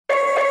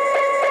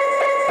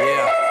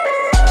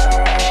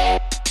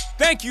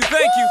Thank you.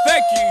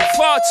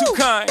 Far too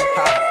kind.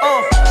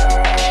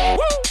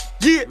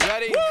 Yeah.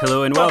 Ready?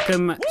 Hello and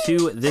welcome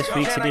to this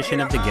week's edition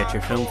of the Get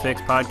Your Film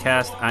Fix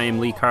podcast. I am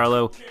Lee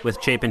Carlo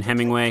with Chapin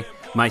Hemingway,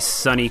 my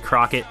Sonny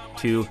Crockett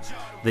to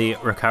the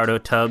Ricardo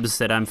Tubbs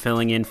that I'm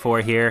filling in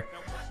for here.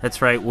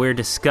 That's right, we're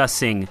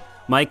discussing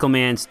Michael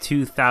Mann's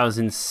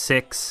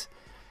 2006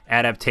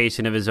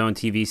 adaptation of his own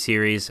TV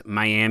series,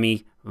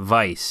 Miami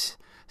Vice,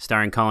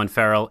 starring Colin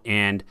Farrell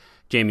and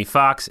Jamie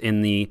Foxx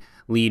in the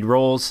lead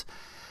roles.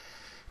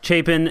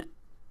 Chapin,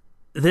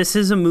 this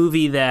is a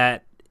movie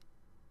that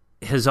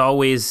has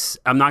always,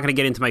 I'm not going to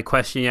get into my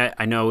question yet.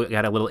 I know we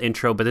got a little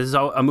intro, but this is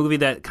a movie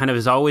that kind of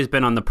has always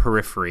been on the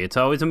periphery. It's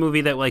always a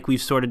movie that like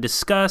we've sort of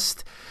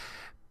discussed.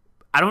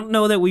 I don't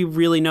know that we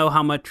really know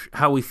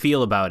how we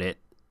feel about it.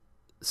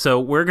 So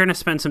we're going to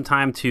spend some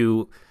time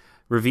to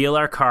reveal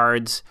our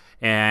cards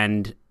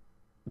and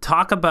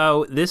talk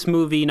about this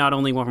movie, not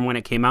only from when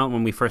it came out,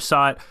 when we first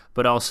saw it,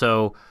 but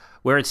also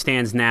where it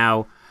stands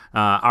now,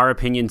 our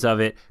opinions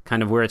of it,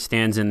 kind of where it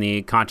stands in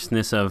the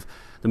consciousness of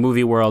the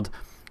movie world.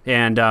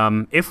 And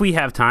if we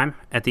have time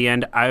at the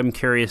end, I'm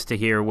curious to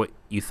hear what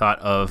you thought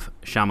of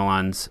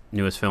Shyamalan's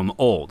newest film,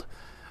 Ohhh.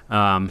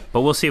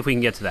 But we'll see if we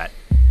can get to that.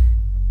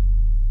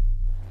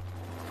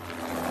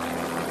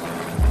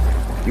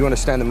 You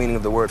understand the meaning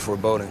of the word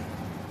foreboding?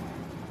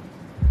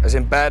 As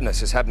in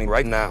badness is happening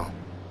right now.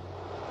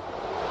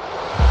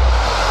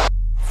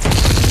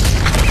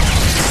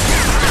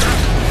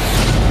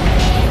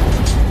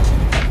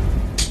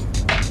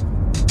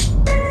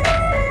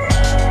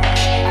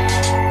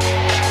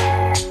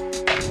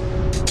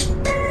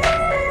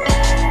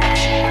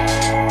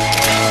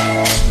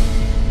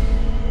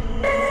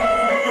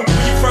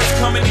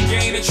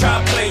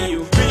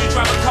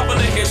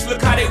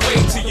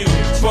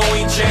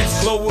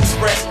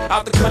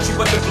 Out the country,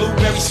 but the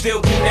blueberry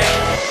still connect.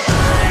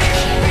 I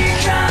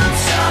become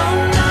so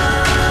numb.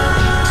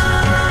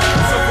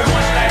 So for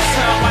one last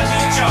time, I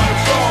need y'all to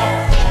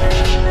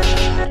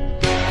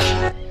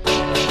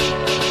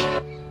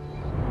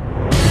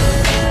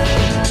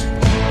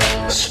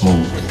fall.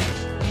 Smooth.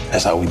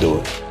 That's how we do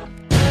it.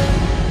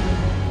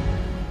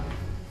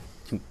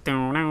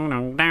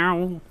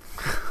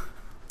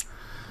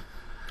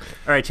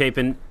 All right,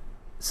 Chapin.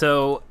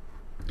 So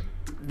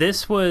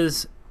this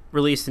was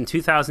released in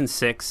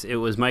 2006. It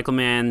was Michael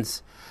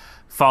Mann's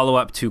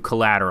follow-up to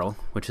Collateral,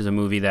 which is a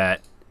movie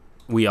that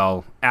we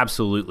all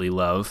absolutely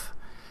love.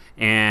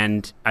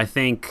 And I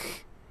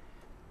think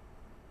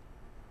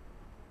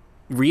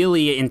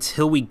really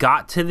until we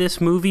got to this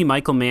movie,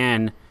 Michael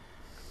Mann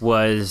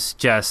was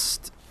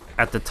just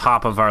at the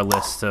top of our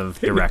list of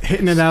directors.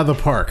 Hitting it out of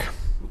the park.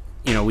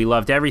 You know, we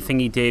loved everything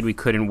he did. We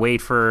couldn't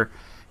wait for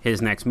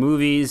his next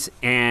movies.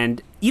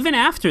 And even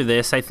after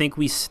this, I think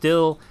we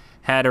still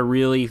had a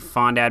really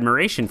fond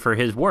admiration for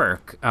his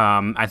work.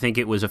 I think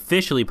it was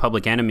officially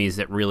Public Enemies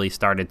that really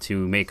started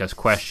to make us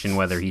question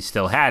whether he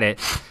still had it.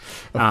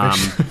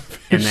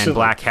 And then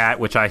Black Hat,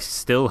 which I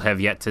still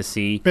have yet to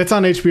see. It's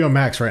on HBO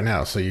Max right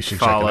now, so you should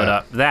check it out. Followed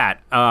up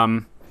that.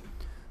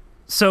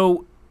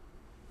 So,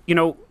 you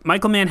know,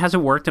 Michael Mann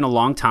hasn't worked in a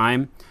long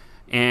time,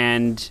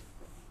 and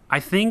I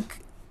think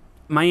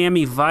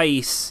Miami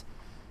Vice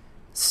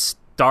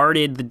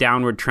started the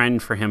downward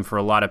trend for him for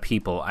a lot of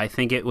people. I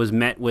think it was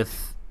met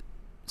with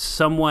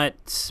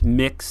somewhat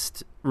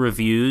mixed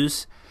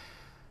reviews.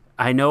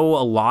 I know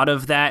a lot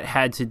of that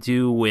had to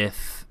do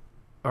with,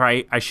 or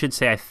I should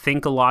say, I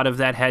think a lot of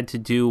that had to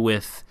do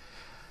with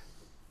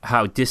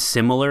how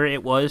dissimilar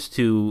it was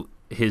to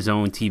his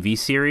own TV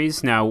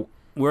series. Now,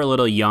 we're a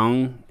little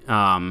young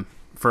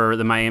for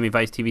the Miami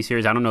Vice TV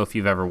series. I don't know if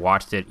you've ever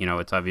watched it. You know,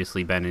 it's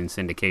obviously been in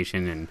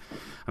syndication, and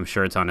I'm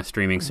sure it's on a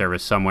streaming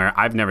service somewhere.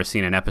 I've never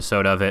seen an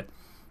episode of it.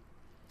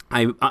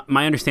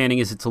 My understanding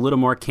is it's a little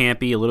more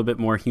campy, a little bit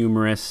more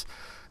humorous,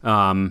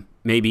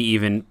 maybe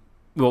even,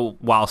 well,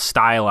 while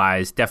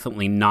stylized,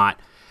 definitely not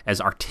as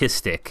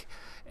artistic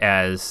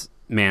as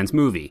Mann's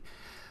movie.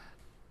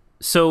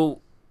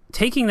 So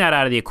taking that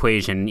out of the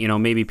equation, you know,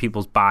 maybe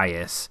people's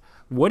bias,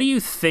 what do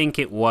you think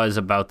it was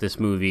about this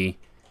movie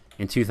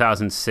in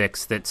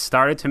 2006 that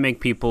started to make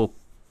people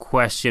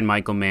question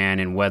Michael Mann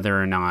and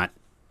whether or not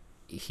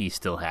he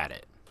still had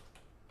it?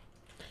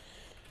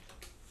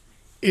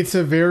 It's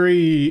a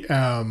very, it's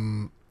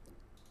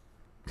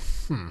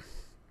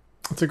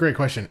a great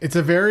question. It's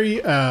a very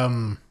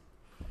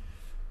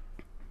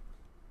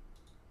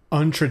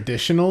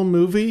untraditional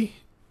movie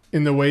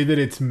in the way that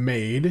it's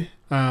made.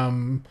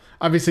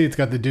 Obviously, it's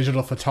got the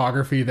digital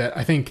photography that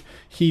I think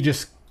he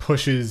just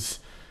pushes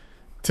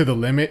to the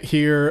limit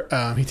here.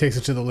 He takes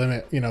it to the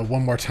limit, you know,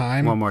 one more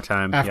time.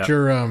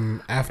 After,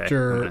 Okay.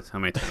 after. How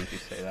many times do you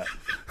say that?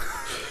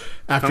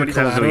 After How many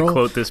times do we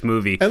quote this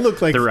movie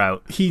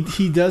throughout?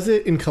 He does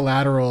it in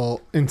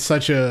Collateral in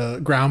such a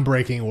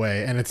groundbreaking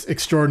way, and it's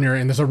extraordinary,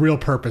 and there's a real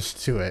purpose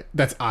to it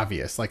that's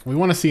obvious. Like, we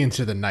want to see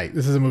into the night.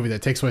 This is a movie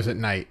that takes place at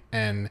night,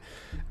 and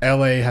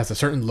LA has a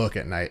certain look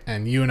at night,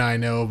 and you and I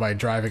know by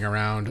driving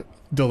around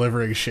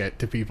delivering shit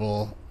to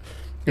people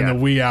in the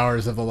wee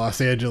hours of the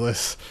Los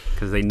Angeles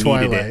because they needed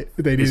twilight. it.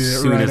 They needed as it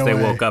soon right as they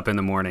away. woke up in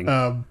the morning.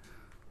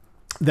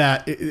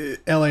 That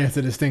LA has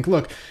a distinct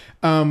look.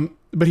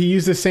 But he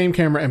used the same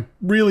camera and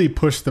really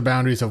pushed the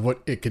boundaries of what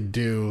it could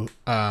do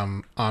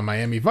on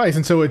Miami Vice.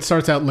 And so it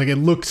starts out like it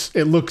looks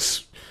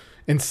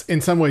in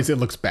some ways it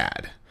looks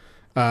bad.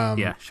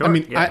 Yeah, sure. I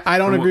mean, yeah. I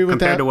don't agree with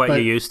that. Compared to what but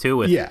you're used to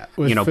with,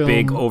 with film,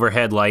 big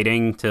overhead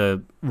lighting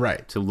to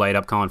right. to light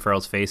up Colin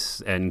Farrell's face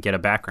and get a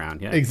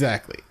background. Yeah,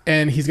 exactly.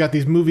 And he's got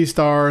these movie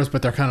stars,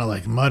 but they're kind of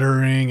like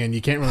muttering, and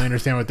you can't really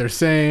understand what they're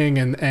saying.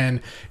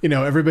 And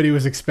everybody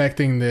was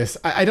expecting this.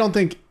 I don't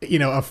think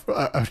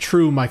a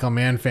true Michael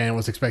Mann fan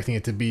was expecting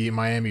it to be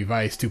Miami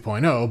Vice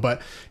 2.0.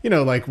 But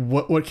like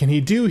what can he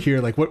do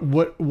here? Like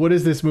what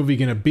is this movie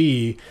going to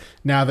be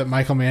now that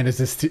Michael Mann is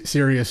this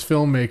serious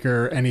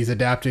filmmaker and he's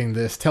adapting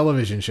this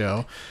television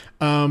show?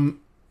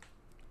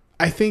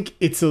 I think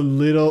it's a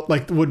little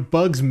like what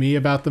bugs me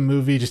about the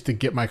movie, just to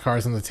get my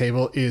cards on the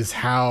table, is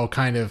how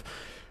kind of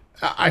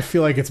I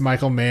feel like it's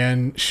Michael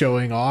Mann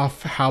showing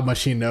off how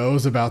much he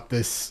knows about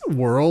this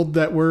world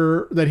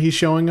that he's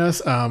showing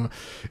us.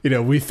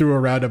 We threw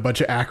around a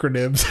bunch of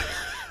acronyms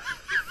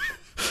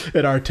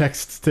in our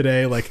texts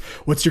today, like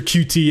what's your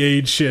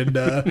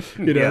QTH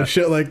and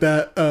shit like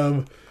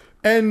that.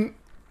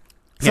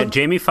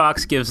 Jamie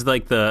Foxx gives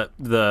like the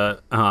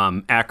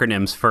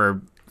acronyms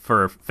for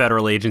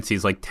federal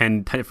agencies like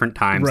 10 different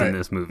times in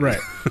this movie. Right.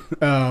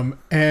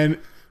 And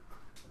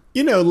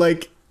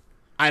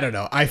I don't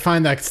know. I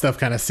find that stuff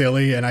kind of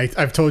silly. And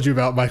I've told you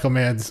about Michael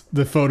Mann's,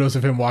 the photos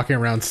of him walking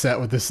around set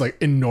with this like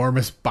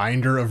enormous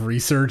binder of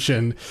research.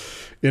 And,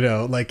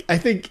 I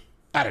think,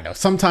 I don't know,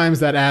 sometimes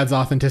that adds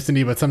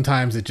authenticity, but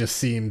sometimes it just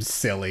seems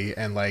silly.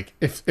 And like,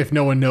 if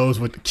no one knows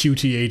what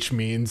QTH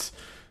means,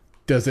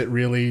 does it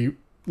really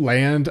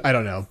land? I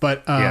don't know.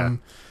 But,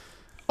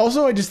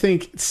 also, I just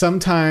think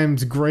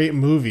sometimes great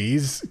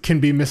movies can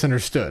be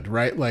misunderstood,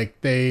 right? Like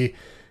this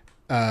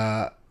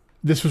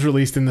was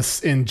released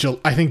in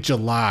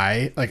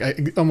July,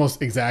 like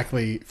almost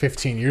exactly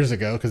 15 years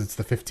ago, because it's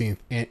the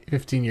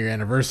 15-year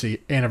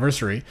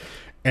anniversary,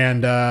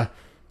 and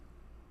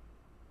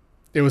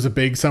it was a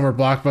big summer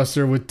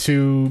blockbuster with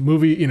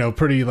two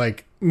pretty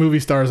like movie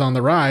stars on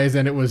the rise,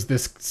 and it was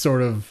this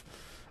sort of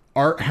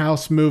art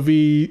house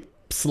movie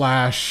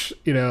slash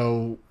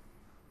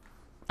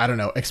I don't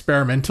know,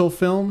 experimental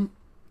film.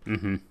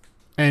 Mm-hmm.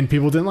 And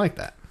people didn't like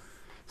that.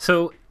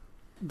 So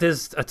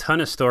there's a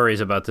ton of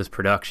stories about this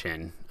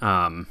production.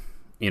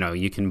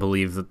 You can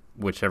believe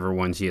whichever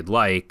ones you'd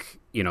like.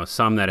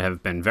 Some that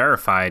have been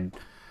verified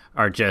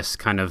are just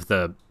kind of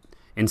the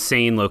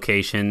insane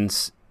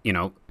locations.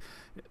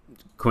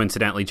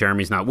 Coincidentally,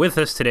 Jeremy's not with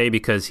us today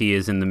because he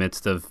is in the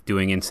midst of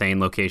doing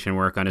insane location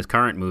work on his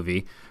current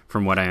movie,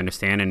 from what I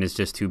understand, and is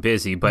just too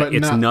busy. But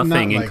it's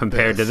nothing in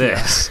compared to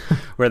this,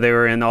 where they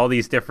were in all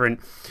these different,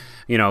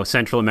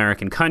 Central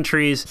American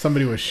countries.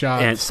 Somebody was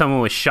shot. And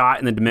someone was shot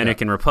in the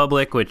Dominican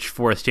Republic, which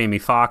forced Jamie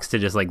Foxx to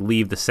just like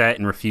leave the set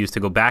and refuse to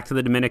go back to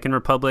the Dominican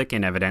Republic.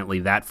 And evidently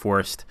that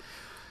forced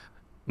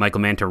Michael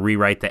Mann to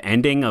rewrite the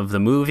ending of the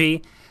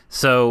movie.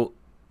 So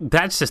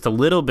that's just a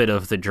little bit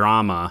of the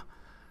drama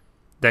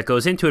that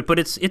goes into it, but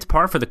it's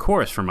par for the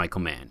course for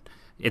Michael Mann.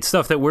 It's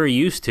stuff that we're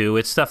used to.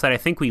 It's stuff that I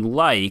think we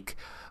like,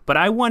 but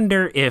I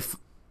wonder if,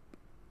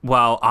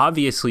 while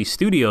obviously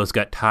studios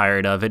got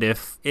tired of it,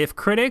 if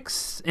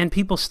critics and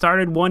people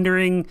started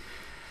wondering,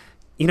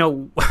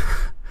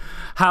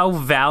 how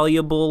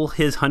valuable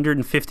his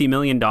 $150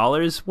 million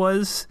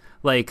was.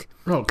 Like,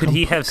 could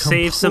he have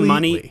saved some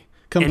money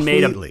and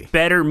made a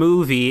better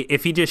movie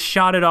if he just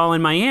shot it all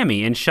in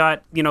Miami and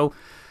shot,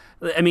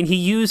 I mean, he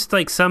used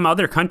like some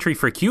other country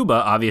for Cuba,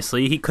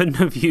 obviously. He couldn't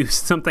have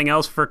used something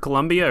else for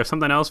Colombia or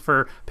something else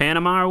for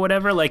Panama or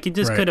whatever. Like, he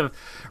just could have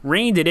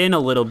reined it in a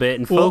little bit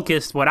and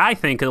focused what I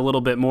think a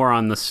little bit more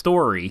on the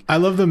story. I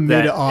love the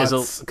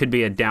mid-aughts. Could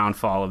be a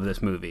downfall of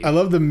this movie. I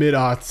love the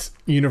mid-aughts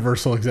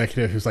Universal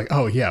executive who's like,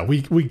 oh yeah,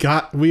 we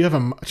have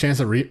a chance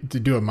to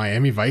do a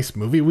Miami Vice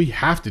movie. We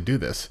have to do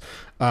this.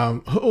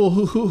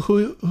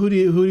 Who do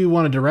you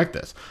want to direct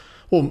this?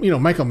 Well,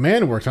 Michael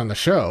Mann worked on the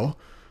show.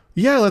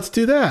 Yeah, let's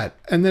do that.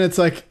 And then it's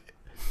like,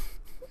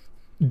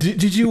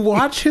 did you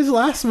watch his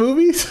last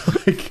movies?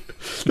 Like,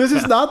 this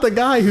is not the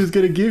guy who's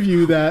going to give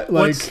you that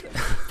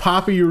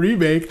poppy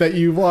remake that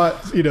you want,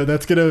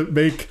 that's going to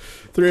make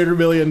 $300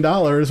 million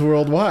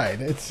worldwide.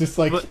 It's just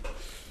like. But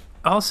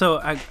also,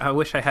 I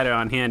wish I had it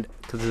on hand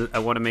because I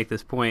want to make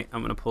this point.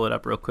 I'm going to pull it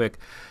up real quick.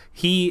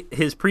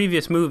 His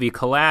previous movie,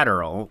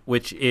 Collateral,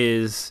 which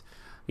is,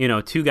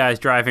 two guys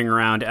driving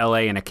around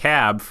LA in a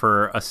cab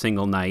for a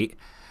single night,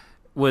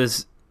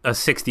 was a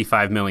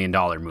 $65 million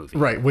movie.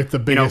 Right, with the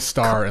biggest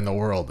star in the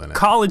world in it.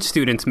 College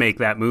students make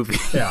that movie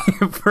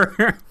for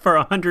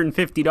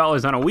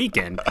 $150 on a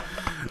weekend.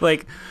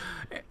 Like,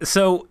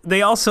 so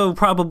they also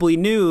probably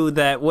knew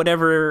that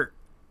whatever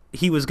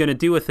he was going to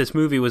do with this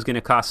movie was going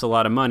to cost a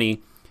lot of money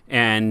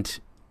and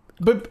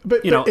but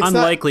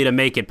unlikely to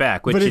make it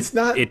back, which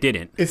it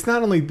didn't. It's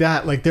not only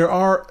that, like there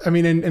are, I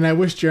mean, and I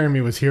wish Jeremy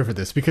was here for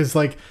this because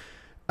like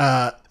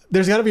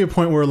there's got to be a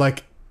point where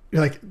like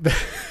you're like,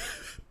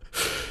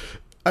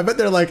 I bet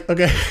they're like,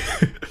 okay,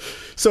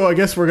 so I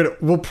guess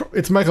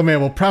it's Michael Mann.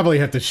 We'll probably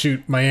have to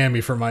shoot Miami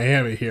for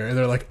Miami here. And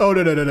they're like, oh,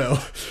 no.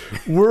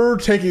 We're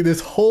taking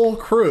this whole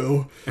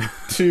crew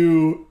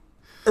to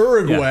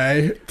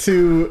Uruguay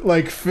to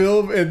like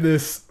film in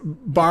this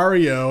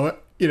barrio,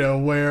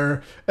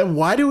 where, and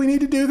why do we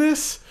need to do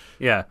this?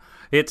 Yeah.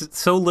 It's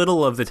so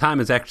little of the time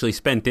is actually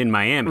spent in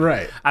Miami.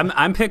 Right.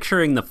 I'm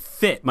picturing the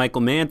fit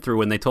Michael Mann threw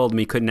when they told him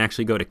he couldn't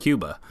actually go to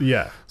Cuba.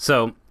 Yeah.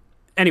 So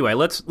anyway,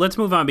 let's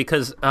move on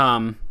because,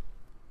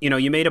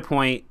 you made a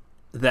point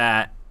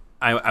that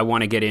I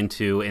want to get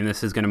into, and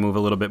this is going to move a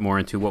little bit more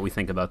into what we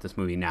think about this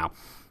movie now.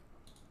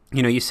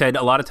 You said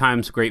a lot of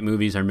times great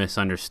movies are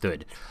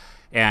misunderstood,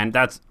 and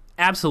that's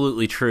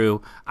absolutely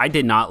true. I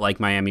did not like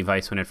Miami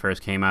Vice when it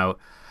first came out.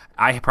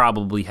 I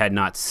probably had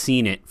not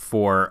seen it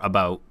for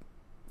about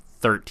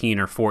 13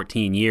 or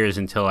 14 years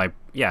until I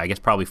guess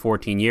probably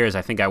 14 years.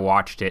 I think I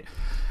watched it,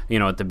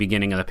 at the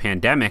beginning of the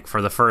pandemic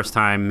for the first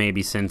time,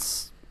 maybe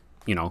since,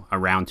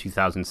 around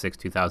 2006,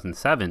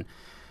 2007.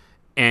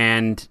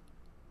 And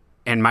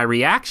my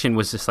reaction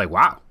was just like,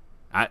 wow,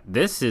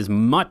 this is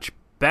much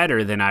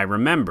better than I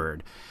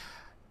remembered.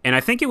 And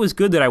I think it was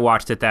good that I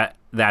watched it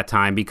that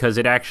time because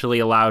it actually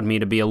allowed me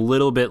to be a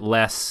little bit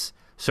less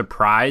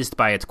surprised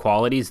by its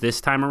qualities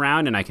this time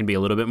around, and I can be a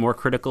little bit more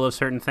critical of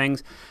certain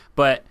things.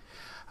 But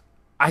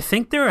I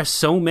think there are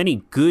so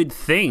many good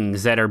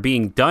things that are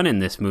being done in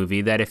this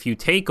movie that if you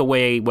take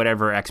away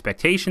whatever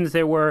expectations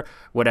there were,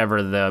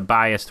 whatever the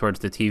bias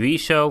towards the TV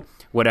show,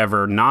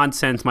 whatever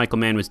nonsense Michael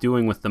Mann was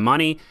doing with the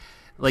money,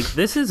 like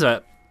this is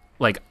a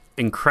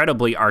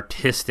incredibly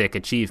artistic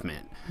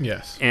achievement.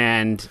 Yes.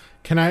 And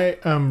can I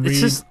read? It's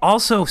just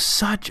also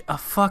such a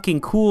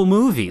fucking cool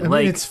movie. I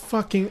mean, it's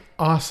fucking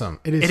awesome.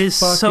 It is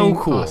fucking so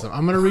cool. Awesome.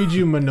 I'm gonna read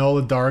you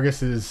Manola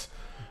Dargis's.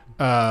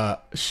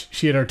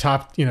 She had her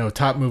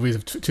top movies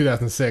of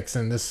 2006,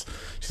 and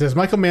she says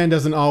Michael Mann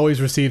doesn't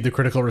always receive the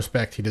critical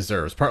respect he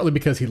deserves, partly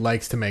because he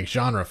likes to make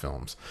genre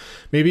films.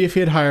 Maybe if he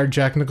had hired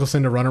Jack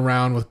Nicholson to run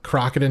around with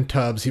Crockett and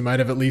Tubbs, he might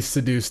have at least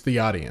seduced the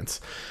audience.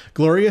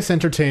 Glorious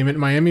entertainment,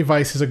 Miami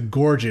Vice is a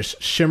gorgeous,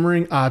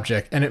 shimmering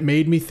object, and it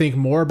made me think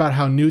more about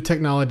how new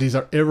technologies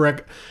are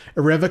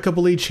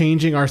irrevocably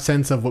changing our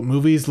sense of what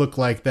movies look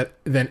like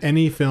than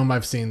any film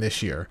I've seen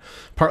this year.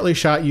 Partly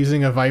shot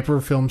using a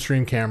Viper film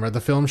stream camera, the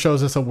film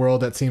shows us a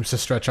world that seems to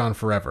stretch on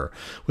forever,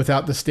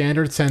 without the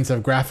standard sense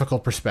of graphical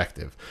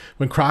perspective.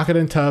 When Crockett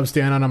and Tubbs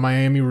stand on a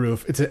Miami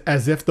roof, it's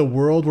as if the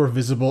world were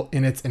visible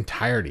in its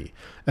entirety,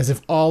 as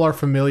if all our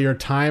familiar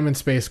time and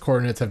space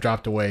coordinates have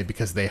dropped away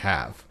because they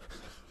have.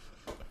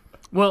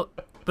 Well,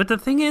 but the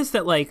thing is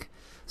that,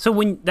 so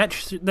when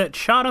that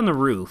shot on the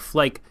roof,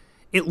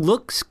 it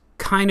looks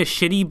kind of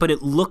shitty, but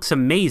it looks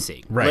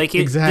amazing. Right,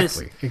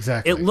 exactly.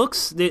 It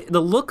looks,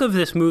 the look of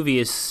this movie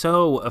is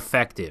so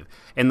effective.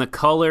 And the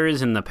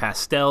colors and the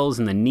pastels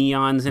and the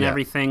neons and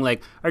everything,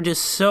 are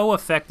just so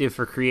effective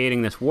for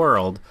creating this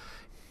world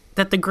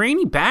that the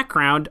grainy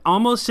background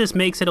almost just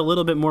makes it a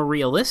little bit more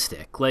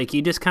realistic.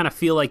 You just kind of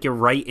feel like you're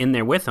right in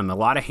there with them. A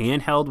lot of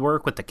handheld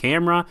work with the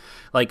camera.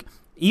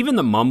 Even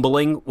the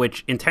mumbling,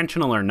 which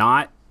intentional or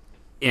not,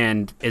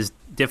 and as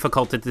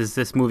difficult as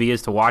this movie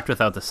is to watch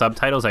without the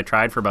subtitles, I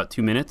tried for about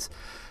 2 minutes.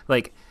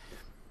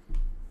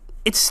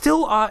 It's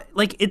still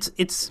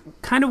it's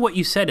kind of what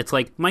you said. It's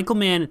like Michael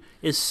Mann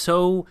is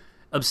so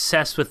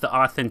obsessed with the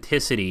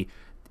authenticity,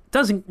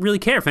 doesn't really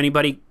care if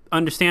anybody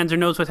understands or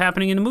knows what's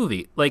happening in the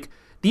movie.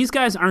 These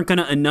guys aren't going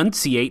to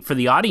enunciate for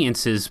the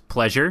audience's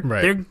pleasure.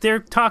 Right. They're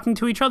talking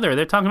to each other.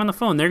 They're talking on the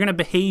phone. They're going to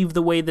behave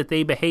the way that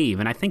they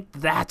behave, and I think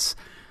that's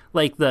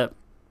the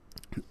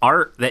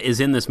art that is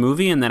in this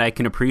movie and that I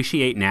can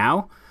appreciate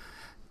now.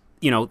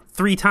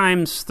 3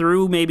 times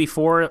through, maybe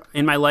 4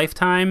 in my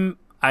lifetime,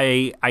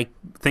 I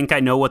think I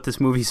know what this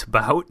movie's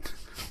about.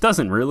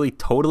 Doesn't really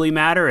totally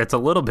matter. It's a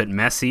little bit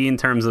messy in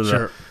terms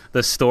of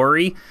the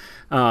story.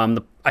 I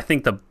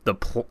think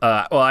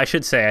I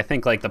should say I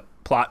think the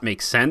plot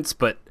makes sense,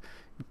 but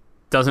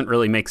doesn't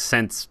really make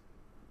sense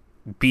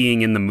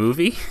being in the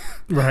movie.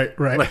 Right.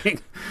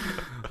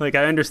 I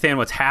understand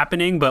what's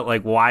happening,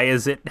 but why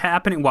is it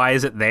happening? Why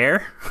is it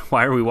there?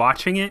 Why are we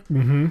watching it?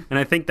 Mm-hmm. And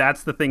I think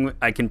that's the thing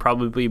I can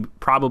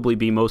probably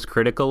be most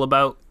critical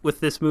about with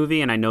this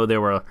movie. And I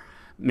know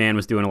Mann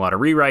was doing a lot of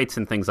rewrites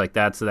and things like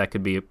that, so that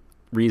could be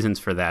reasons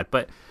for that.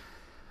 But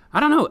I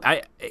don't know.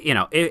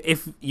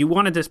 If you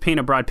want to just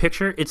paint a broad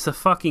picture, it's the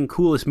fucking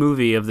coolest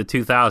movie of the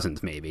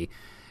 2000s. Maybe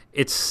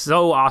it's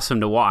so awesome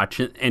to watch.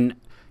 And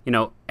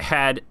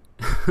had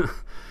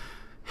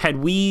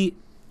we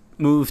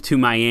moved to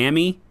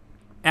Miami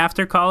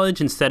after college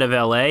instead of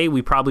LA,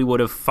 we probably would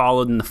have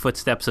followed in the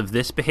footsteps of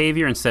this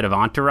behavior instead of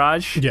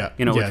Entourage. Which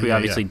we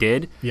obviously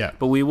did. Yeah.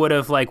 But we would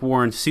have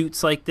worn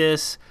suits like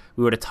this.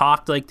 We would have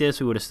talked like this.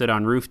 We would have stood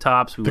on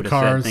rooftops. We would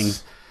have said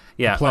things.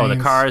 Yeah. The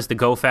cars, the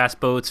go fast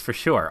boats, for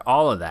sure.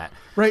 All of that.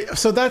 Right.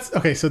 So that's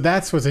okay. So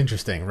that's what's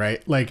interesting,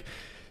 right?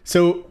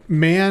 So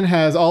Mann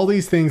has all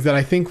these things that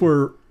I think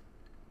were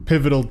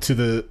pivotal to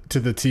the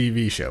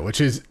TV show, which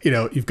is,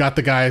 you've got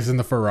the guys in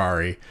the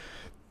Ferrari.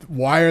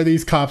 why are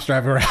these cops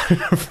driving around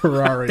in a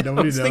Ferrari?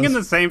 Nobody I was knows. thinking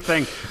the same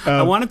thing.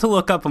 I wanted to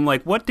look up. I'm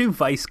like, what do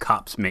Vice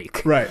cops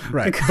make? Right.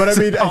 But I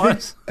mean, I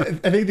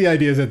think the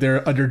idea is that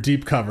they're under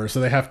deep cover, so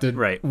they have to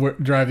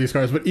drive these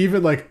cars. But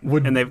even like,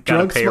 and they've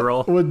got a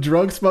payroll. Would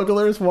drug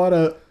smugglers want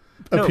to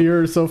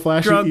appear so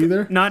flashy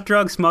either? Not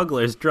drug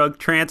smugglers, drug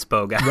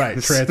transpo guys. Right,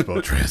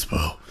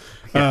 transpo.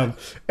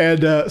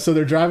 Yeah. So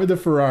they're driving the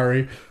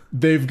Ferrari.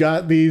 They've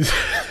got these.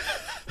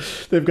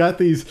 They've got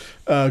these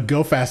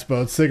go fast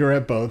boats,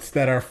 cigarette boats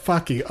that are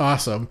fucking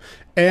awesome,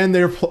 and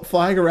they're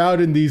flying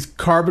around in these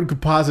carbon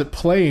composite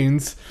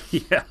planes.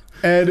 Yeah,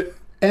 and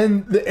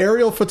the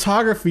aerial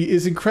photography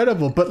is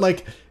incredible, but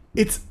like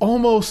it's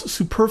almost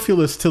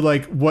superfluous to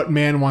like what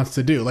Mann wants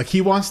to do. Like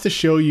he wants to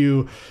show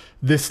you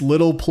this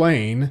little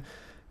plane,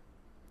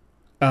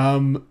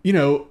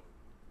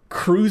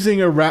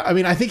 cruising around. I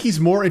mean, I think he's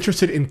more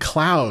interested in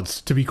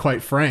clouds, to be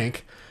quite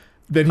frank,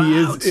 than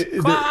clouds. He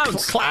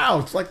is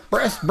clouds like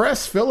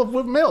breasts filled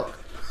with milk.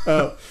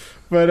 Clouds,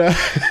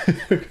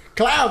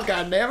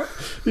 goddammit.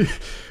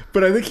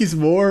 But I think he's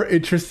more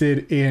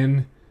interested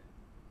in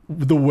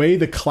the way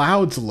the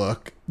clouds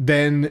look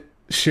than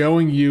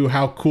showing you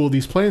how cool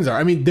these planes are.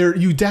 I mean,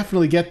 you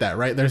definitely get that,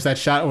 right? There's that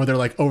shot where they're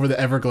like over the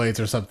Everglades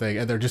or something,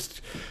 and they're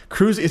just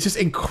cruising. It's just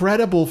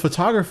incredible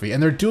photography,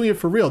 and they're doing it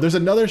for real. There's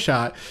another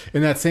shot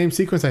in that same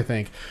sequence, I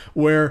think,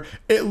 where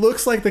it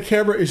looks like the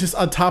camera is just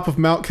on top of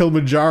Mount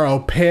Kilimanjaro,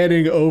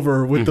 panning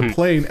over with the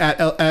plane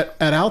at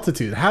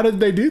altitude. How did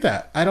they do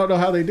that? I don't know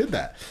how they did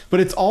that, but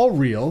it's all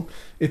real.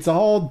 It's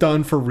all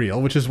done for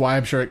real, which is why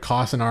I'm sure it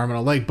costs an arm and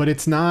a leg, but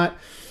it's not.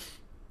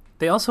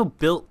 They also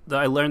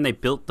I learned they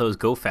built those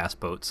go-fast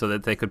boats so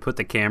that they could put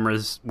the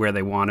cameras where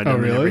they wanted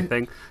them and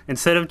everything.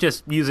 Instead of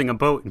just using a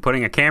boat and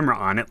putting a camera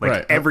on it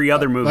like every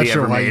other movie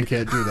ever made. I'm not sure why you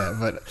can't do that,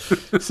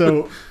 but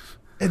so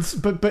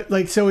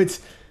it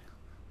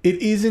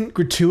isn't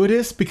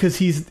gratuitous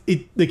because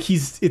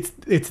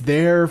it's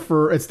there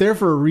for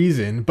a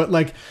reason. But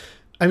like,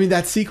 I mean,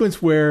 that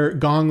sequence where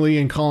Gong Li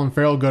and Colin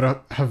Farrell go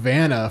to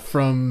Havana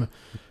from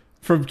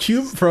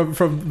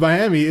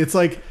Miami, it's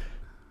like,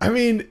 I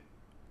mean,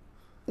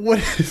 what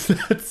is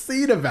that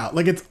scene about?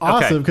 Like, it's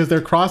awesome because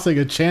they're crossing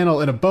a channel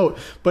in a boat,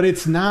 but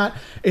it's not.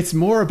 It's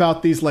more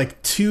about these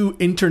like two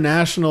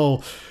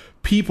international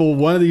people.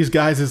 One of these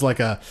guys is like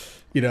a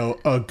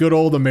good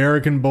old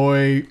American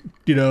boy,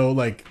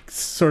 like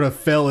sort of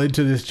fell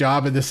into this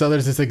job, and this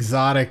other's this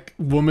exotic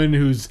woman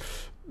who's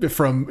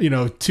from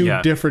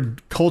two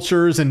different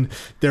cultures, and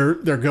they're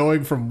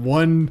going from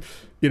one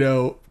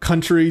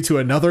country to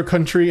another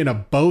country in a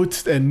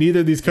boat, and neither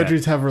of these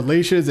countries have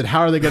relations, and how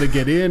are they going to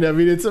get in? I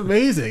mean, it's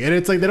amazing. And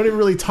it's like they don't even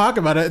really talk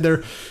about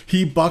it.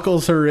 He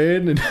buckles her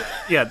in, and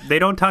they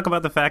don't talk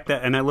about the fact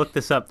that, and I looked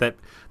this up,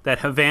 that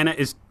Havana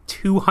is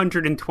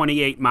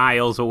 228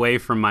 miles away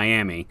from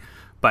Miami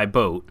by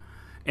boat,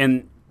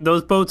 and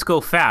those boats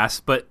go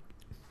fast, but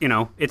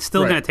it's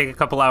still going to take a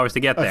couple hours to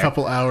get there. A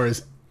couple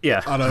hours,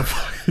 on a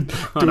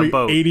on a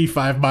boat,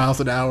 85 miles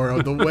an hour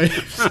on the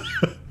waves.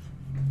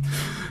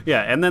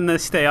 Yeah, and then they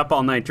stay up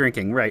all night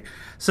drinking, right?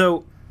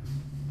 So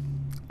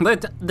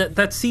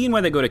that scene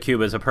where they go to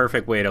Cuba is a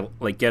perfect way to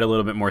like get a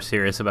little bit more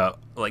serious about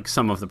like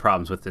some of the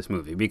problems with this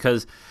movie,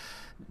 because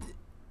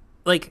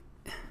like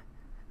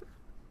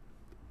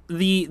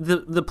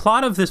the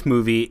plot of this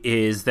movie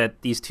is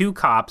that these two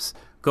cops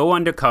go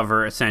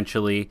undercover.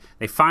 Essentially,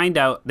 they find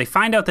out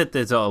that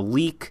there's a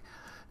leak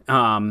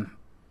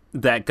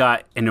that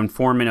got an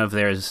informant of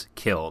theirs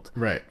killed,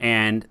 right?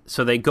 And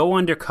so they go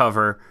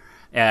undercover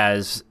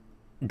as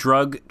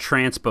drug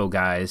transpo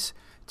guys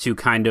to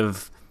kind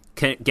of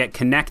get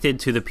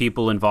connected to the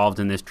people involved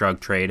in this drug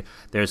trade.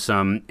 There's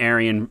some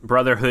Aryan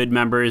Brotherhood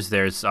members.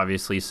 There's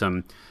obviously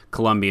some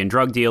Colombian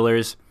drug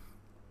dealers.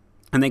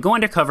 And they go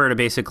undercover to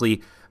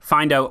basically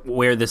find out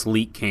where this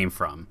leak came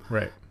from.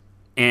 Right.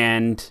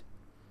 And,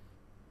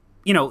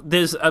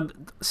 there's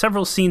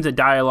several scenes of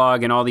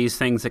dialogue and all these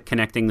things that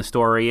connecting the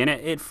story. And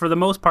it for the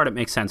most part, it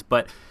makes sense.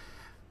 But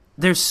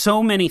there's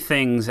so many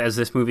things as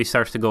this movie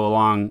starts to go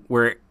along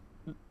where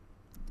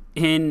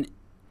in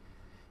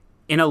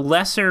a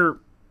lesser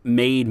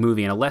made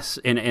movie, in a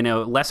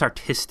less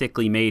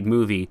artistically made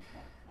movie,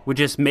 would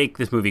just make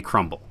this movie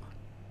crumble.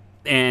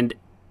 And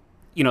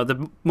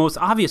the most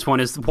obvious one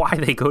is why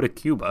they go to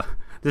Cuba.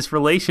 This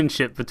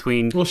relationship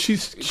between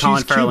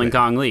Colin Farrell and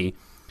Gong Li,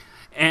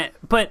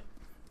 but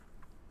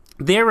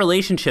their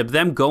relationship,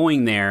 them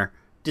going there,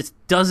 just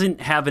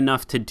doesn't have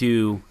enough to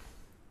do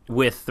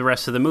with the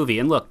rest of the movie.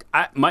 And look,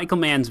 Michael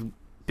Mann's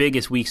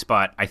biggest weak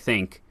spot, I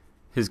think,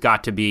 has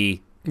got to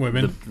be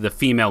women, the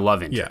female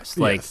love interest.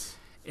 Yes.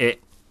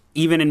 It,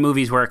 even in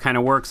movies where it kind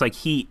of works, like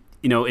Heat,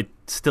 it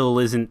still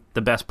isn't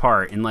the best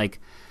part. And like,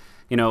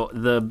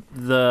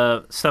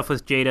 the stuff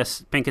with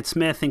Jada Pinkett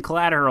Smith and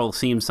Collateral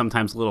seems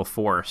sometimes a little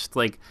forced.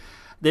 Like,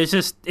 it's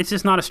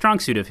just not a strong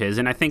suit of his.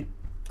 And I think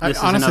this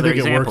is another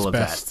example of that.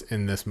 It works best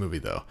in this movie,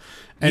 though.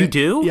 And you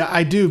do? Yeah,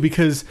 I do,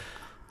 because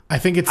I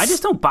think it's... I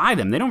just don't buy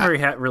them. They don't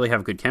really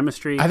have good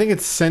chemistry. I think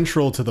it's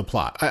central to the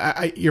plot.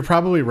 You're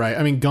probably right.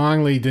 I mean,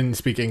 Gong Li didn't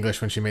speak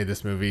English when she made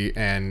this movie,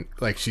 and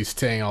like she's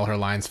saying all her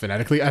lines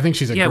phonetically. I think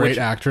she's a great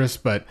actress,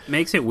 but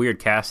makes it weird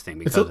casting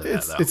because of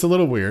that, though. It's a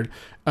little weird.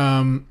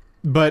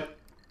 But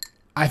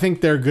I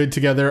think they're good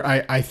together.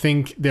 I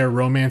think their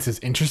romance is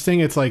interesting.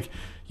 It's like,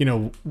 you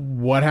know,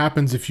 what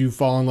happens if you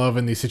fall in love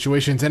in these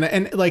situations,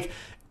 and like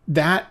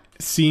that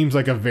seems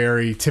like a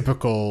very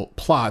typical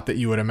plot that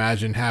you would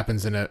imagine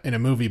happens in a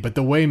movie, but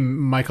the way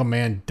Michael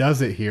Mann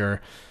does it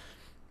here,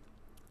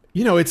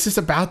 you know, it's just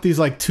about these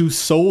like two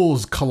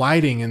souls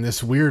colliding in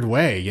this weird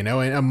way, you know,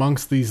 and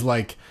amongst these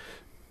you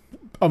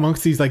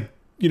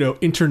know,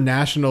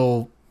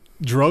 international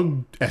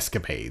drug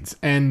escapades.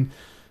 And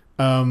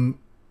I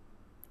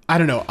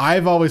don't know,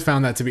 I've always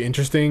found that to be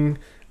interesting.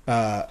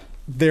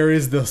 There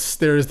is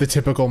the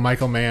typical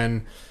Michael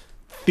Mann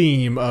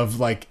theme of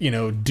like, you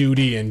know,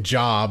 duty and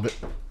job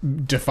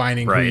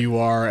defining who you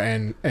are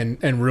and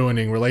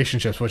ruining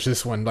relationships, which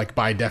this one like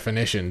by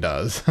definition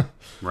does.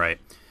 Right.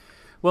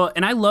 Well,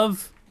 and I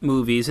love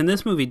movies, and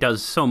this movie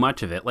does so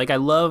much of it. Like I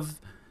love,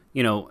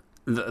 you know,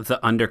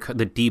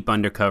 the deep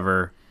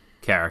undercover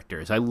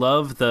characters. I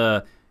love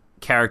the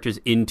characters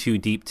in too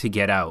deep to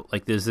get out.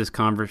 Like there's this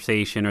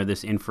conversation or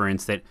this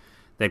inference that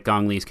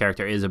Gong Li's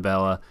character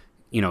Isabella,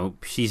 you know,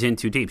 she's in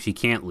too deep. She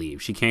can't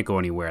leave. She can't go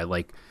anywhere.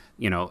 Like,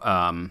 you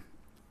know,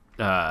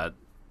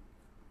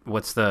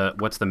 what's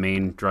the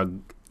main drug?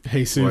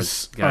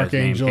 Jesus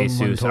Archangel name?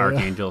 Jesus Montoya.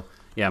 Archangel,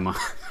 yeah,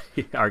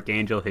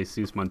 Archangel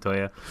Jesus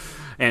Montoya,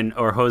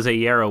 or Jose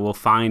Hierro will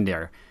find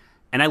her,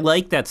 and I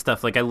like that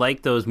stuff. Like I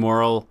like those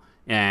moral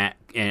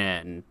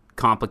and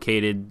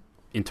complicated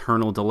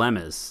internal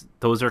dilemmas.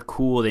 Those are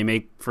cool. They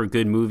make for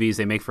good movies.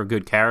 They make for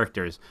good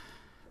characters.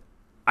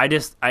 I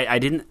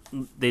didn't.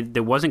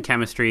 There wasn't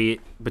chemistry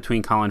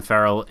between Colin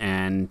Farrell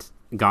and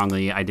Gong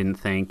Li, I didn't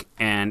think,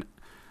 and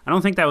I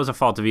don't think that was a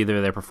fault of either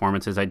of their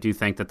performances. I do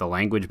think that the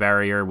language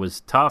barrier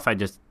was tough. I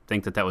just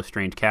think that was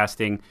strange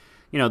casting.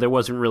 You know, there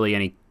wasn't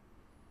really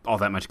all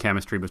that much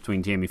chemistry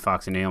between Jamie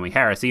Foxx and Naomi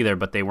Harris either,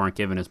 but they weren't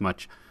given as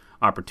much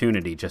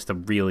opportunity. Just a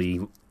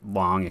really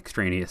long,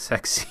 extraneous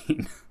sex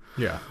scene.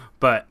 Yeah.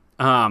 But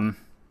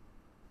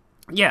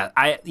yeah,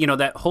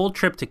 that whole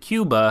trip to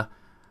Cuba,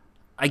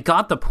 I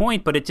got the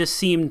point, but it just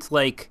seemed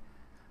like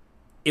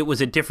it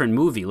was a different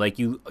movie. Like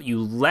you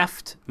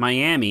left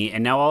Miami,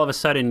 and now all of a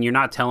sudden you're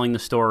not telling the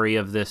story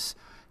of this,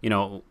 you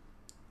know,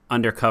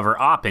 undercover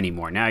op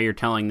anymore. Now you're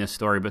telling this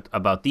story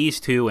about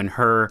these two and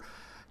her,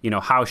 you know,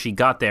 how she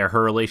got there,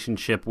 her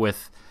relationship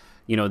with,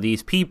 you know,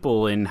 these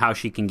people, and how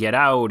she can get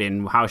out,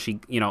 and how she,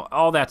 you know,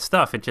 all that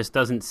stuff. It just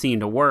doesn't seem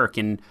to work.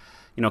 And,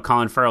 you know,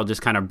 Colin Farrell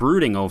just kind of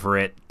brooding over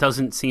it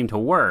doesn't seem to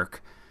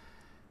work.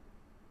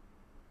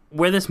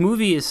 Where this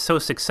movie is so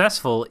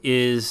successful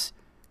is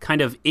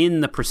kind of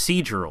in the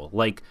procedural,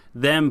 like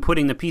them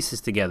putting the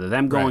pieces together,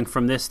 them going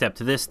from this step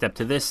to this step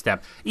to this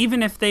step,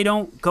 even if they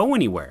don't go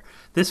anywhere.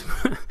 This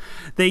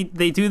they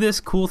do this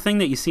cool thing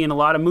that you see in a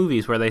lot of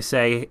movies where they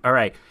say, all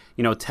right,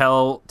 you know,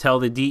 tell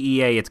the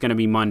DEA it's going to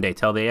be Monday,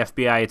 tell the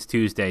FBI it's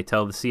Tuesday,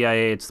 tell the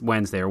CIA it's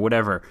Wednesday, or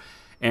whatever.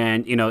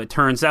 And, you know, it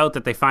turns out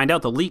that they find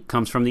out the leak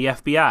comes from the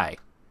FBI.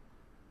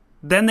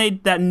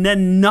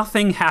 Then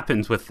nothing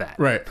happens with that.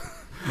 Right.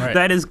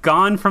 That is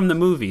gone from the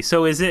movie.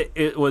 So was it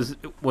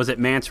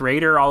Mance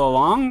Rayder all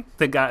along?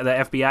 The guy, the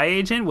FBI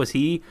agent, was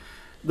he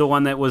the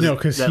one that was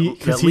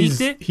that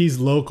leaked it? He's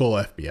local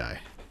FBI.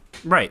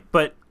 Right,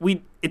 but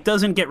it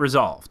doesn't get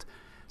resolved.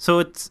 So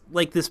it's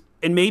like this,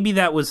 and maybe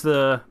that was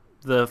the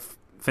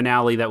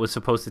finale that was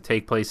supposed to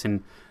take place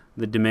in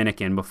the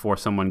Dominican before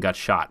someone got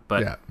shot.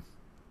 But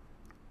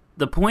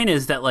the point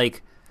is that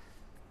like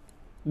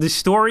the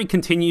story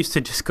continues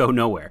to just go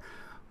nowhere.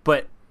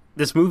 But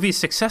this movie is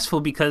successful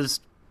because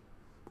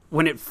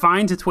when it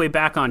finds its way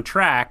back on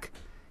track,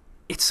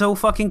 it's so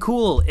fucking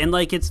cool. And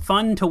like, it's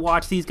fun to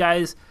watch these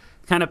guys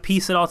kind of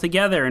piece it all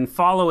together and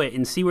follow it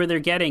and see where they're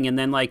getting. And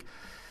then like,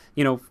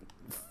 you know,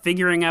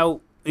 figuring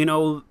out, you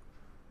know,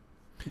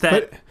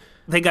 that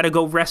they got to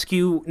go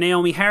rescue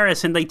Naomi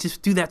Harris, and they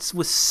just do that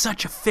with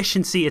such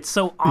efficiency. It's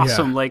so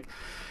awesome. Yeah. Like,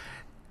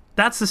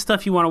 that's the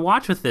stuff you want to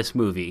watch with this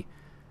movie.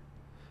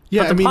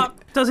 Yeah, but the plot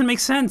doesn't make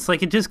sense.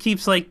 Like, it just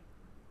keeps like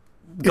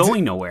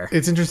going nowhere.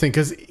 It's interesting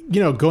because,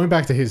 you know, going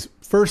back to his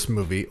first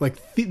movie, like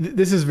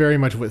this is very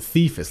much what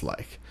Thief is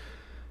like.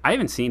 I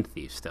haven't seen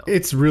Thief still.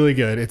 It's really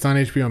good. It's on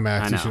HBO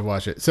Max. You should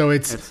watch it. So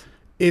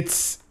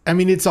it's I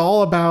mean, it's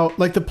all about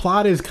like the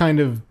plot is kind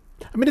of,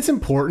 I mean, it's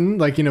important,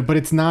 like, you know, but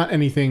it's not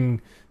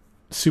anything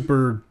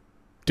super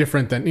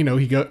different than, you know,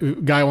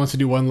 guy wants to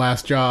do one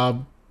last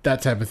job,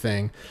 that type of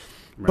thing.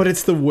 Right. But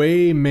it's the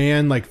way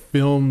Mann like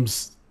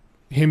films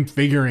him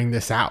figuring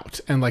this out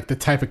and like the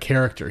type of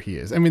character he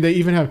is. I mean, they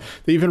even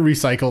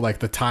recycle like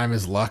the time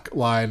is luck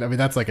line. I mean,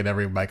 that's like in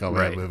every Michael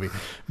Mann movie.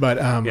 But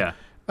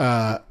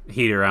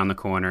heat around the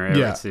corner.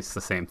 Yeah. It's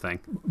the same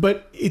thing.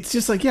 But it's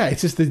just like,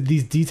 it's just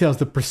these details,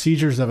 the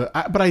procedures of it.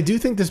 But I do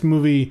think this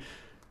movie,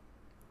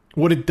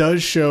 what it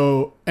does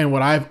show, and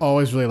what I've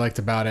always really liked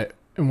about it,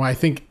 and why I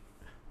think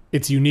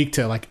it's unique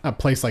to like a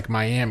place like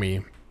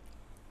Miami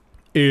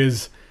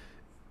is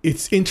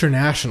it's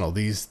international.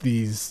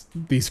 These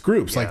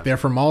groups, like they're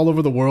from all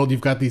over the world.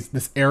 You've got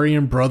this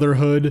Aryan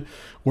Brotherhood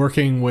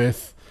working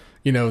with,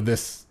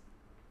 this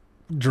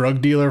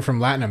drug dealer from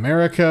Latin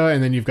America,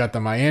 and then you've got the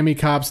Miami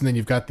cops, and then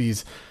you've got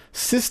these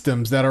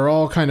systems that are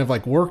all kind of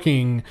like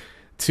working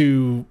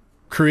to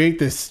create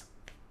this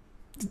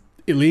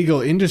illegal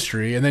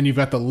industry. And then you've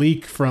got the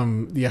leak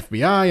from the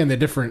FBI and the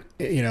different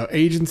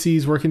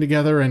agencies working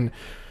together, and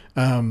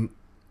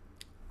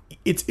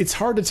it's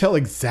hard to tell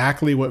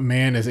exactly what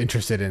Mann is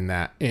interested in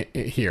that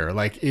here.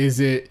 Like, is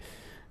it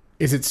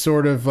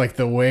sort of like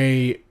the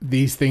way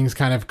these things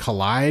kind of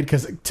collide?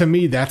 Because to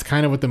me, that's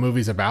kind of what the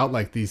movie's about.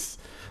 Like these,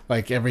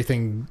 like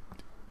everything,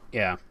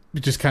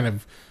 just kind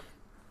of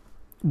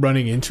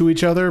running into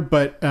each other.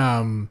 But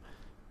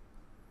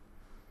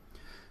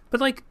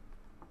like,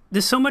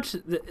 there's too much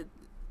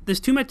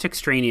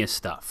extraneous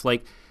stuff.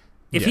 Like,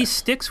 if he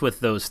sticks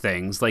with those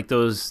things, like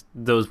those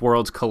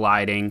worlds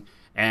colliding,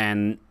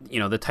 and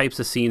the types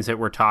of scenes that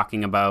we're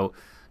talking about,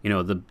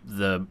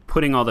 the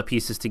putting all the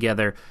pieces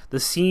together,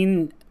 the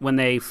scene when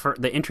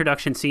the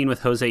introduction scene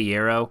with Jose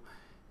Hierro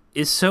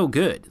is so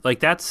good. Like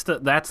that's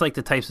like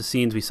the types of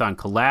scenes we saw in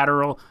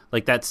Collateral.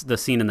 Like that's the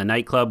scene in the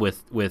nightclub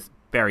with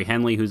Barry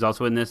Henley, who's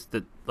also in this.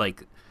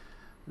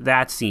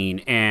 That scene,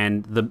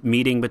 and the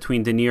meeting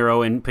between De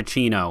Niro and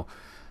Pacino.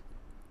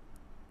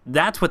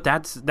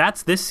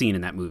 That's this scene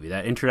in that movie.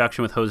 That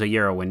introduction with Jose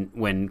Hierro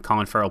when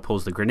Colin Farrell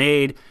pulls the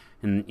grenade.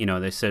 And,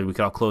 they said we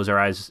could all close our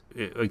eyes.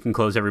 We can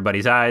close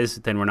everybody's eyes.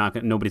 Then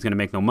nobody's going to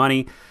make no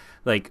money.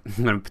 Like,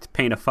 I'm going to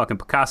paint a fucking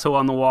Picasso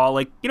on the wall.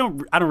 Like, I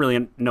don't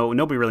really know.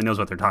 Nobody really knows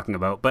what they're talking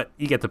about, but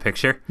you get the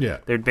picture. Yeah.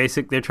 They're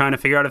trying to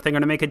figure out if they're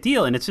going to make a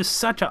deal. And it's just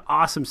such an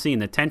awesome scene.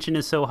 The tension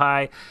is so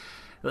high.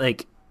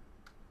 Like,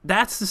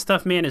 that's the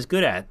stuff Mann is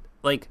good at.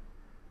 Like,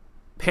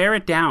 pare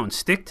it down.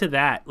 Stick to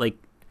that. Like,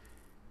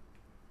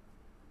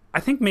 I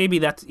think maybe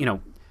that's,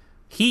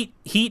 Heat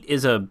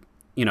is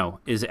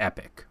is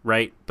epic,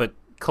 right? But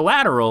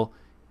Collateral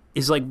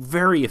is like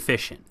very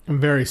efficient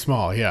and very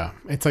small. Yeah,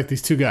 it's like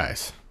these two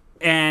guys.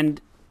 And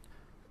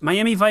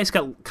Miami Vice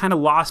got kind of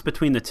lost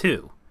between the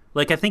two.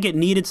 Like, I think it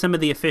needed some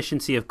of the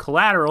efficiency of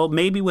Collateral,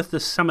 maybe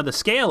with some of the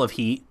scale of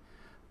Heat,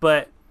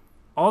 but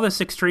all this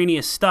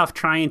extraneous stuff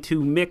trying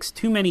to mix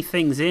too many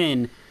things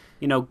in,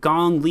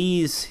 Gong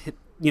Li's,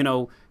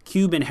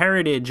 Cuban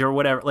heritage or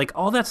whatever. Like,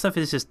 all that stuff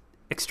is just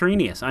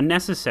extraneous,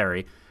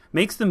 unnecessary,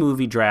 makes the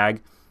movie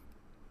drag.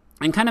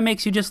 And kind of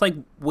makes you just like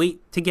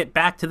wait to get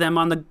back to them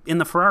in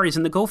the Ferraris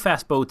and the Go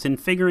Fast boats and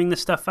figuring this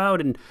stuff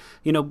out and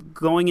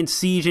going and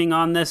sieging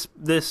on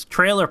this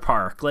trailer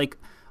park. Like,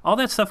 all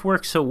that stuff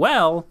works so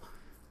well,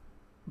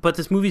 but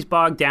this movie's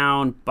bogged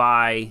down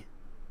by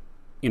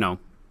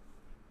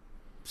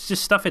it's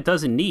just stuff it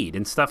doesn't need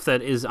and stuff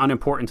that is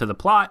unimportant to the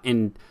plot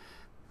and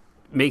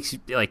makes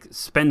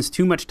spends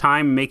too much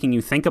time making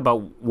you think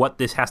about what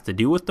this has to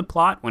do with the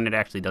plot when it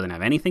actually doesn't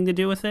have anything to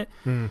do with it.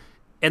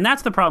 And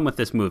that's the problem with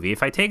this movie.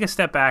 If I take a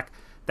step back,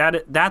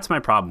 that's my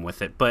problem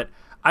with it. But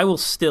I will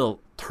still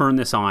turn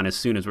this on as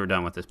soon as we're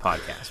done with this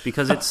podcast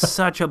because it's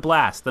such a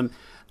blast. The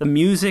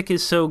music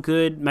is so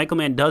good. Michael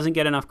Mann doesn't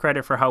get enough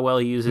credit for how well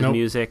he uses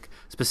music,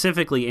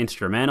 specifically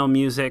instrumental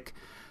music.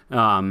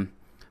 But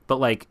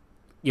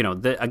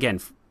again,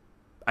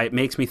 it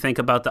makes me think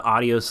about the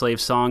Audio Slave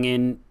song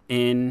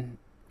in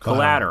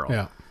Collateral.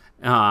 Yeah.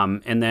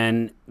 And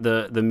then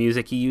the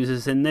music he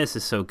uses in this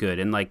is so good.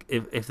 And like,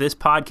 if this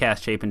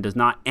podcast, Chapin, does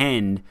not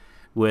end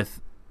with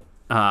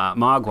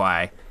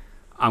Mogwai,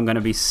 I'm going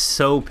to be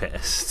so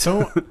pissed.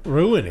 Don't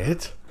ruin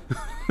it.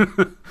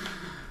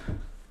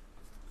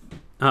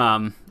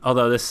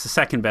 Although this is the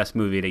second best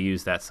movie to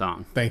use that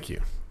song. Thank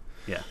you.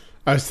 Yeah.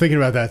 I was thinking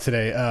about that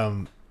today.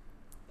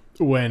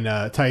 When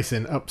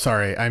Tyson,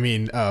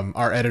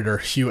 our editor,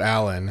 Hugh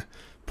Allen,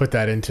 put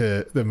that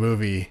into the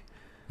movie.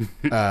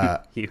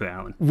 Hugh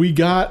Allen. We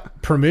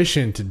got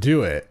permission to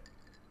do it,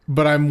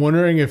 but I'm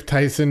wondering if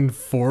Tyson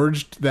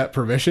forged that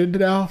permission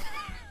now.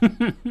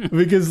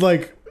 Because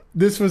like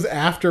this was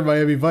after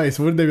Miami Vice.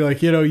 Wouldn't they be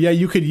like,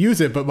 you could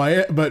use it, but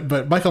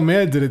Michael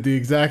Mann did it the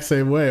exact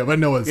same way. But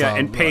no one saw.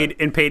 And paid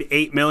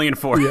 $8 million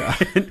for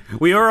it.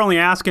 We were only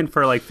asking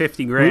for like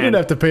 $50,000. We didn't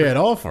have to pay at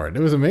all for it.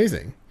 It was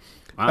amazing.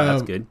 Wow,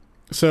 that's good.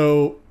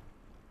 So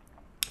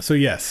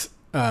yes.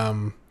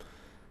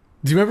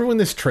 Do you remember when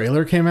this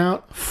trailer came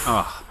out?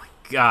 Oh my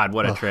God,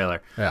 what a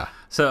trailer. Yeah.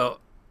 So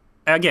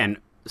again,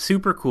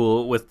 super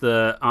cool with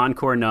the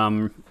Encore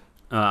Numb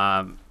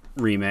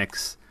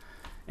remix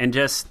and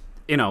just,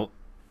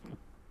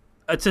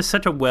 it's just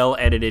such a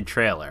well-edited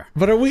trailer.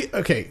 But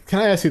can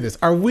I ask you this?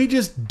 Are we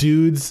just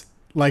dudes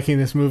liking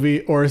this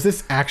movie, or is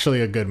this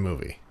actually a good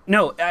movie?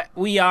 No,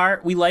 we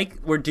are.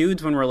 We're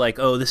dudes when we're like,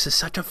 oh, this is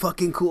such a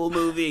fucking cool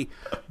movie.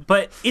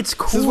 But it's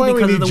cool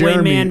because of the way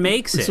Mann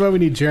makes it. This is why we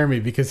need Jeremy,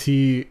 because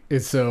he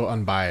is so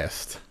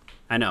unbiased.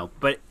 I know,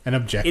 but and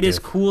objective. It is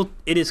cool.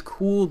 It is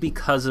cool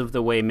because of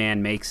the way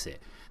Mann makes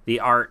it. The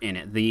art in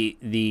it,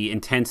 the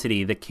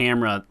intensity, the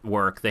camera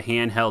work, the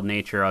handheld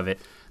nature of it,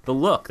 the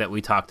look that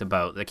we talked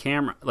about, the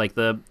camera, like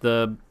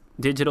the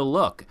digital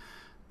look.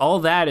 All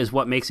that is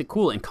what makes it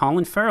cool, and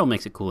Colin Farrell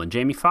makes it cool, and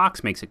Jamie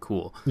Foxx makes it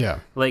cool. Yeah.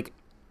 Like,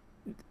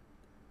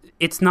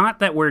 it's not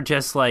that we're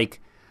just like,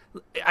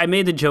 I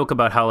made the joke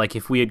about how like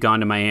if we had gone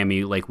to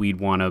Miami, like we'd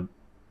want to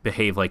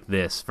behave like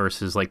this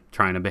versus like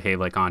trying to behave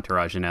like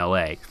Entourage in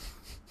LA.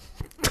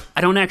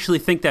 I don't actually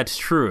think that's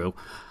true.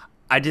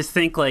 I just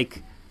think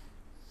like,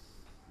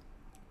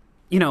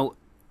 you know,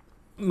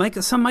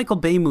 some Michael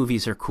Bay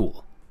movies are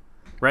cool,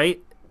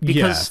 right?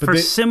 Because for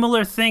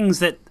similar things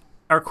that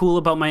are cool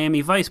about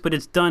Miami Vice, but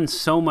it's done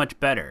so much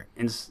better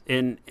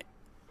in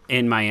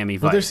Miami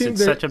Vice.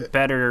 It's such a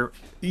better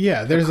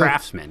there's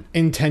craftsman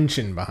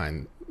intention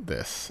behind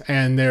this,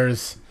 and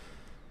it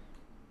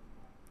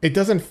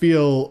doesn't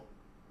feel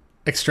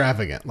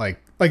extravagant. Like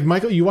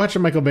Michael, you watch a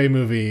Michael Bay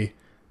movie,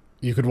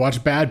 you could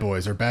watch Bad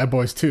Boys or Bad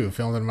Boys 2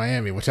 filmed in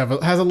Miami, which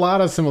has a lot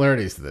of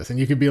similarities to this, and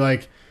you could be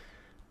like,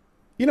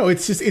 you know,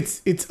 it's just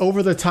it's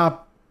over the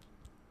top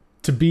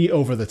to be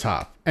over the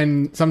top,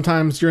 and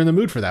sometimes you're in the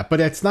mood for that, but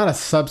it's not a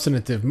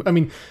substantive. I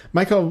mean,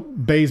 Michael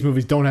Bay's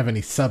movies don't have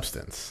any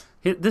substance.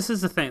 This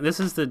is the thing. This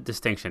is the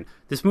distinction.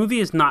 This movie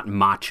is not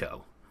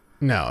macho.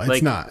 No,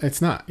 it's not. It's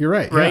not. You're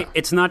right. Right? Yeah.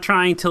 It's not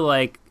trying to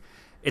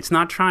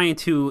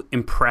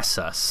impress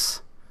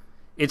us.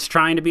 It's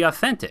trying to be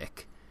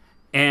authentic.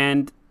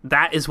 And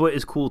that is what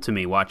is cool to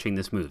me watching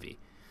this movie.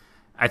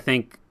 I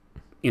think,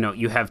 you know,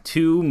 you have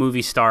two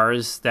movie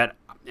stars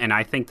and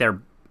I think they're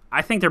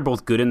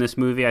both good in this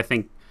movie. I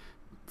think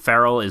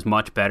Farrell is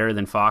much better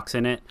than Fox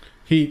in it.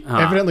 He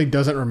evidently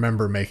doesn't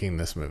remember making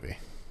this movie.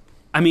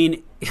 I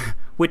mean,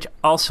 which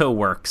also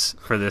works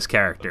for this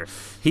character.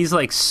 He's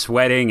like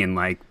sweating and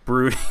like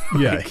brooding.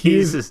 Yeah, like,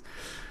 he's just,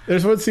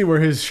 there's one scene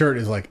where his shirt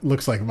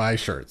looks like my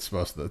shirts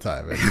most of the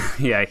time.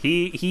 Yeah,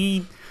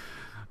 he.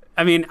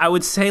 I mean, I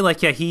would say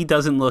like, yeah, he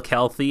doesn't look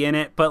healthy in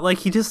it, but like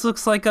he just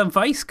looks like a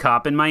vice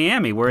cop in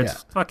Miami where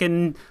it's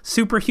fucking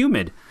super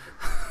humid.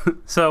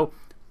 So,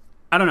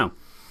 I don't know.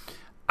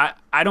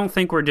 I don't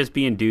think we're just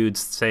being dudes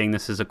saying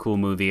this is a cool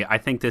movie. I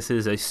think this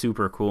is a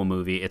super cool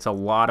movie. It's a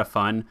lot of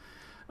fun.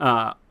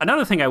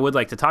 Another thing I would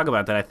like to talk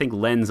about that I think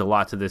lends a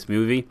lot to this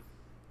movie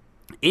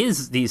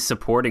is these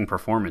supporting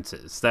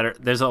performances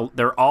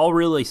they're all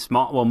really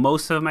small. Well,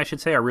 most of them I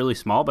should say are really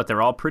small, but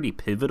they're all pretty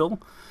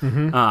pivotal.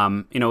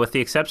 Mm-hmm. You know, with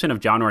the exception of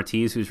John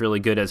Ortiz, who's really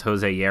good as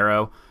Jose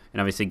Hierro, and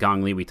obviously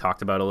Gong Li we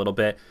talked about a little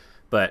bit,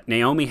 but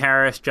Naomi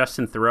Harris,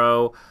 Justin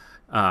Theroux,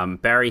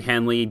 Barry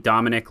Henley,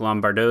 Dominic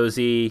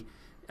Lombardozzi,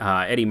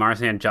 Eddie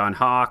Marsan, John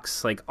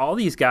Hawkes, like all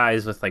these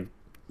guys with like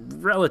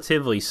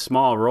relatively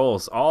small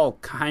roles, all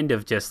kind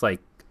of just like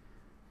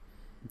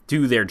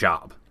do their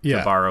job,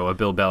 to borrow a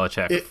Bill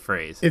Belichick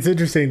phrase. It's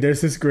interesting.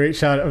 There's this great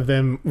shot of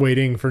them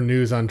waiting for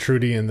news on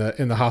Trudy in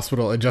the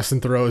hospital, and Justin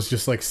Theroux is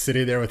just like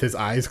sitting there with his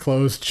eyes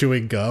closed,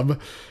 chewing gum.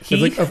 It's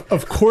like,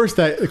 of course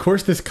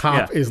this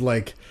cop is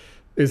like,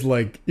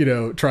 you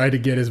know, trying to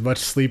get as much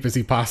sleep as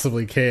he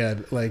possibly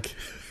can. Like,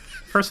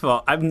 first of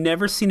all, I've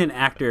never seen an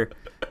actor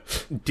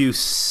do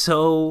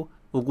so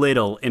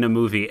little in a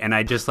movie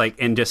and just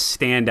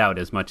stand out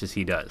as much as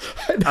he does.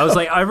 I was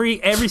like,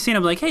 every scene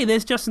I'm like, hey,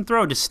 there's Justin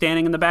Theroux just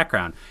standing in the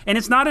background, and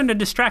it's not in a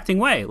distracting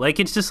way. Like,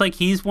 it's just like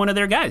he's one of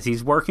their guys.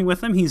 He's working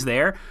with them. He's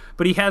there,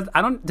 but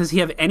does he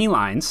have any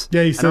lines?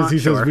 Yeah, he says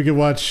we could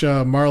watch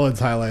Marlon's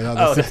highlight on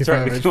the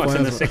 65-inch plasma.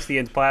 On the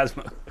 60-inch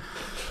plasma.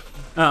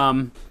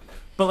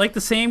 But like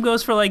the same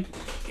goes for like,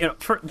 you know,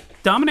 for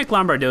Dominic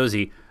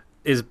Lombardozzi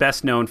is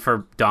best known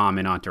for Dom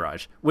in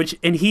Entourage,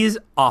 and he's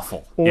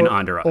awful in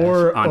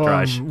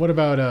Entourage. What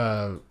about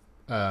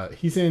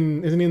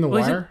isn't he in The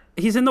Wire?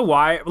 He's in The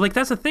Wire. Like,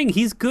 that's the thing.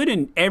 He's good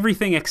in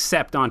everything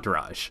except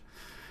Entourage.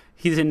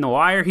 He's in The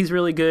Wire. He's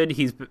really good.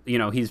 He's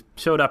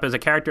showed up as a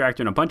character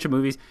actor in a bunch of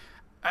movies.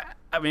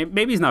 I mean,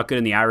 maybe he's not good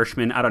in The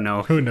Irishman. I don't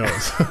know. Who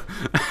knows?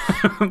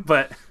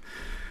 But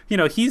you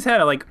know, he's had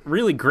a like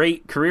really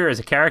great career as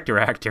a character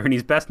actor, and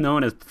he's best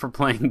known for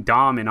playing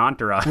Dom in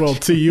Entourage. Well,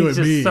 to you and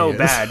me, he's just so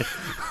bad.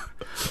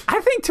 I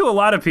think to a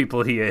lot of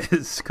people he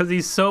is, because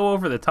he's so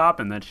over the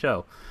top in that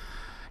show.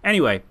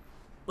 Anyway,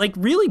 like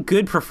really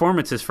good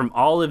performances from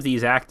all of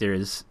these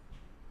actors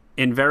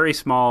in very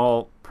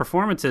small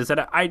performances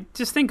that I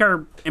just think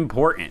are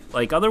important.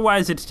 Like,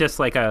 otherwise it's just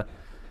like a,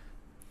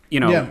 you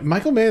know, yeah,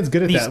 Michael Mann's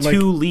good at these that. These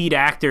two lead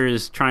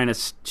actors trying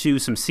to chew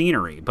some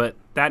scenery, but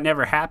that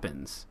never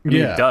happens. I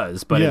mean, it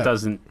does, but it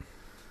doesn't.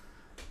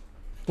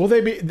 Well,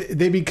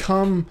 they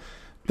become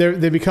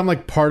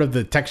like part of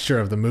the texture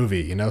of the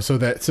movie, you know, so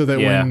that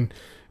when,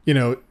 you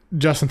know,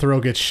 Justin Theroux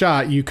gets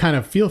shot, you kind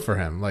of feel for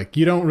him. Like,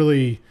 you don't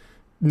really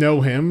know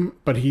him,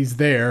 but he's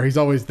there. He's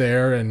always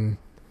there, and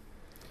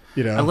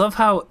you know. I love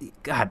how,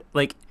 God,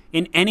 like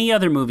in any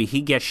other movie,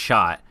 he gets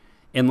shot,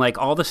 and like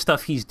all the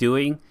stuff he's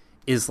doing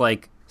is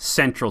like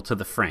central to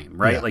the frame,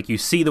 right? Yeah. Like, you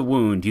see the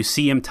wound, you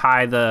see him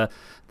tie the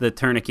the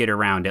tourniquet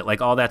around it,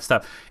 like all that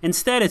stuff.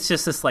 Instead, it's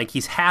just this, like,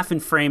 he's half in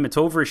frame, it's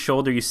over his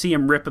shoulder, you see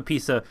him rip a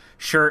piece of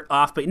shirt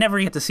off, but you never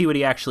get to see what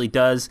he actually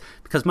does,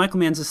 because Michael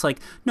Mann's just like,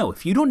 no,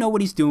 if you don't know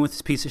what he's doing with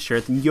this piece of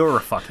shirt, then you're a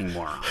fucking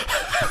moron.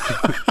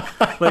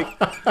 Like,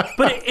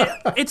 but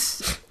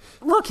it's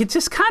look, it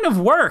just kind of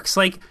works.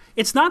 Like,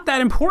 it's not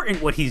that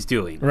important what he's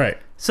doing. Right.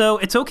 So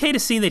it's okay to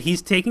see that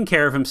he's taking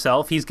care of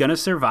himself, he's going to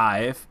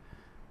survive.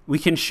 We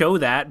can show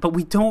that, but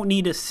we don't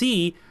need to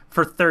see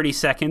for 30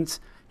 seconds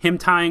him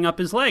tying up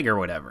his leg or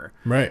whatever.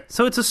 Right.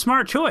 So it's a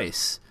smart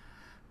choice.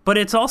 But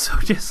it's also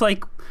just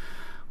like,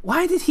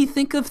 why did he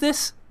think of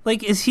this?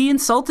 Like, is he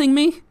insulting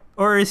me?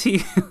 Or is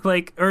he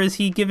is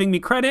he giving me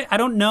credit? I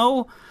don't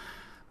know.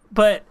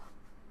 But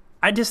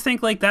I just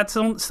think, like, that's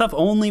some stuff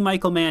only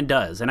Michael Mann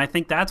does. And I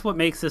think that's what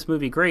makes this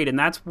movie great. And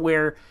that's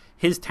where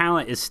his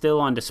talent is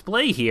still on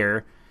display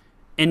here.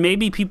 And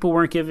maybe people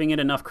weren't giving it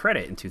enough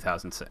credit in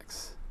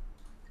 2006.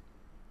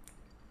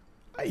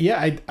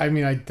 Yeah, I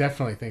mean, I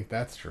definitely think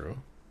that's true.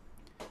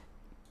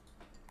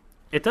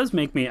 It does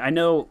make me, I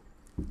don't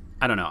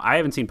know, I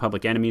haven't seen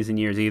Public Enemies in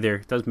years either.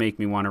 It does make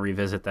me want to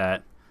revisit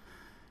that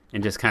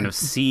and just kind of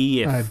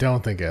see if... I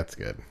don't think that's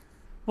good.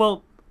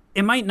 Well,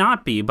 it might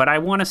not be, but I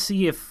want to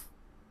see if,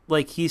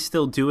 like, he's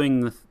still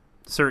doing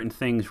certain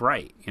things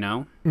right, you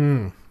know?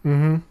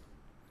 Mm-hmm.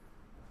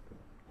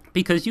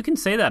 Because you can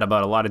say that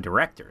about a lot of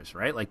directors,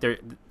 right? Like,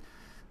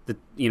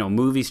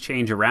 movies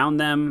change around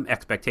them,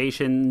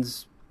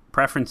 expectations,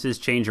 preferences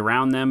change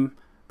around them,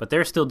 but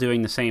they're still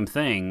doing the same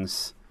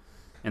things,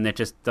 and that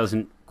just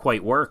doesn't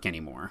quite work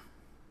anymore.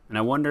 And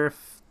I wonder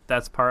if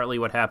that's partly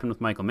what happened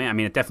with Michael Mann. I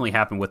mean, it definitely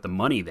happened with the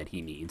money that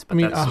he needs. But I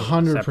mean, that's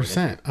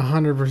 100%.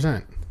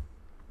 100%.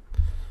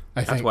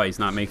 That's why he's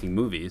not making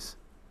movies.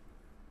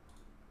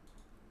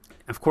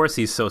 Of course,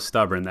 he's so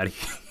stubborn that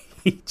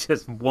he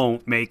just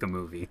won't make a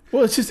movie.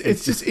 Well, it's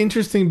just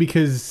interesting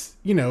because,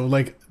 you know,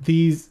 like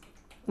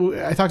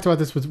I talked about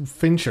this with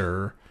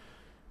Fincher.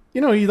 You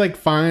know, he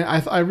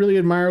I really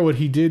admire what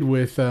he did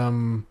with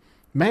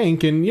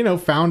Mank, and, you know,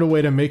 found a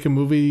way to make a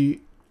movie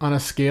on a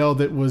scale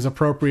that was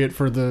appropriate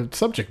for the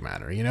subject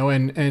matter, you know,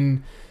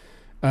 and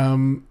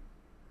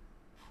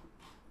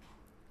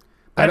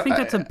I think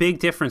that's a big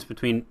difference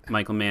between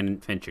Michael Mann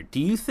and Fincher. Do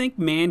you think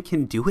Mann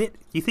can do it? Do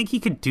you think he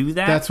could do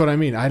that? That's what I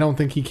mean. I don't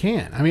think he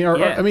can. I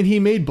mean, he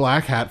made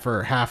Black Hat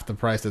for half the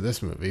price of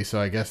this movie, so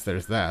I guess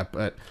there's that.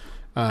 But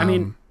I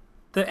mean,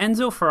 the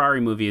Enzo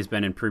Ferrari movie has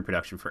been in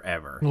pre-production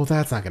forever. Well,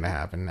 that's not going to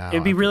happen now.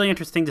 It'd be really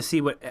interesting to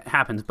see what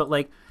happens. But,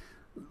 like,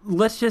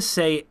 let's just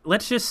say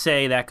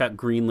that got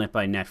greenlit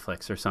by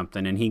Netflix or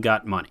something, and he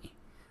got money.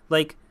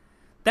 Like,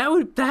 he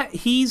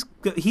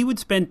would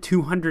spend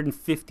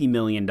 $250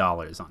 million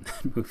on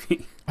that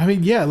movie. I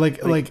mean, yeah, like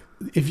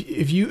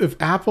if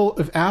Apple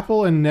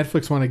and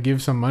Netflix want to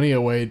give some money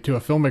away to a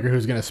filmmaker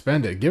who's going to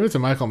spend it, give it to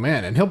Michael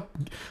Mann, and he'll,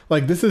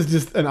 like, this is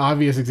just an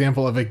obvious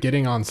example of it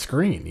getting on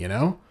screen, you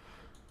know?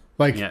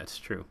 Like, yeah, it's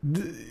true.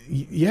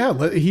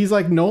 He's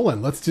like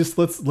Nolan. Let's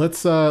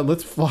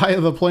fly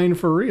the plane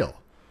for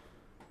real.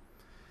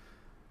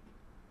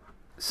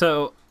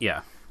 So,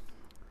 yeah.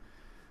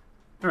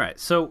 All right.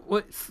 So,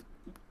 what,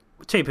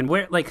 Chapin,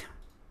 where, like,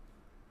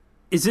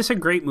 is this a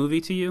great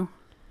movie to you?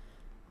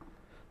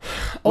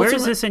 Where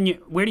is this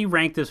where do you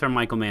rank this from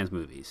Michael Mann's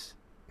movies?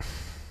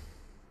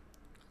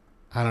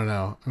 I don't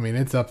know. I mean,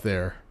 it's up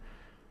there.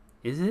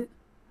 Is it?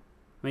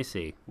 Let me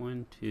see.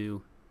 1,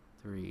 2,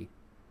 3.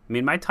 I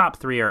mean, my top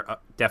 3 are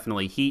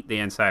definitely Heat, The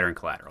Insider, and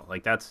Collateral.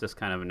 Like, that's just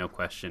kind of a no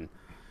question.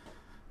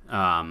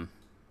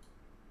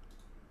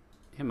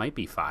 It might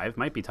be 5,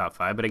 might be top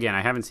 5, but again,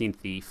 I haven't seen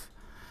Thief.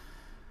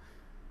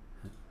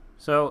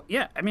 So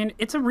yeah, I mean,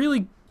 it's a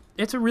really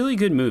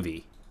good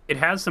movie. It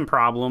has some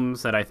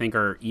problems that I think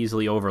are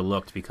easily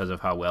overlooked because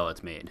of how well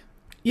it's made.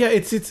 Yeah,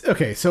 it's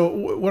okay. So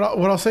what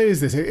I'll say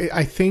is this: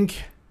 I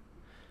think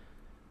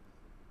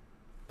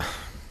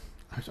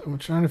I'm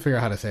trying to figure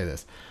out how to say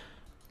this.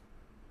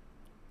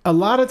 A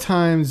lot of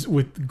times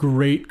with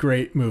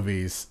great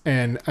movies,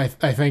 and I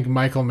think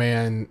Michael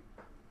Mann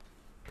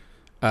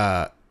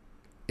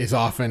is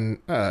often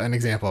an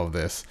example of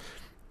this.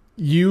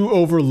 You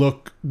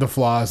overlook the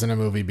flaws in a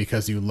movie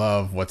because you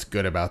love what's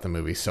good about the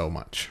movie so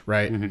much,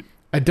 right? Mm-hmm.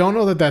 I don't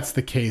know that that's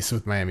the case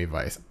with Miami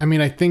Vice. I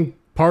mean, I think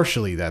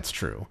partially that's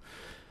true.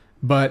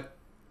 But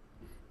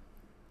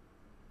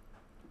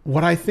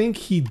what I think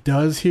he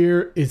does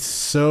here is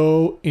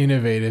so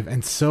innovative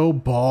and so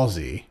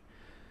ballsy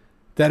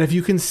that if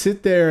you can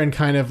sit there and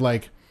kind of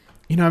like,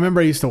 you know, I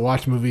remember I used to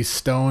watch movies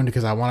stoned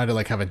because I wanted to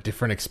like have a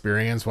different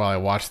experience while I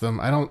watched them.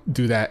 I don't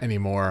do that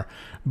anymore.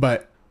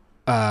 But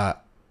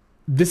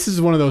this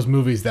is one of those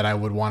movies that I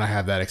would want to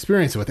have that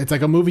experience with. It's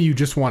like a movie you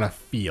just want to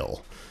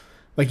feel.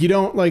 Like you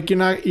don't like you're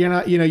not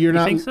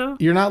think so?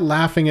 You're not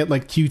laughing at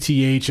like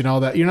QTH and all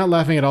that. You're not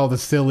laughing at all the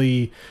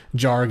silly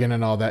jargon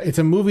and all that. It's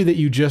a movie that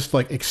you just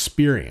like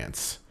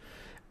experience.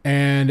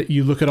 And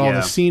you look at all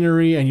the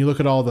scenery and you look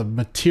at all the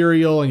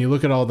material and you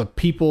look at all the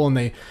people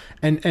and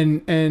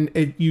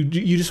you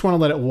just want to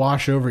let it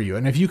wash over you.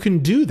 And if you can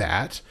do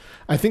that,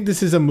 I think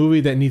this is a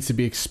movie that needs to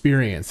be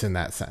experienced in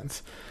that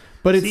sense.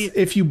 But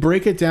if you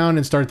break it down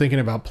and start thinking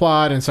about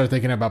plot and start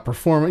thinking about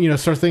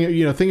performance, start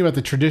thinking about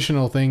the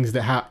traditional things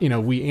that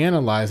we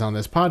analyze on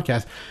this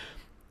podcast.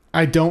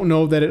 I don't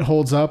know that it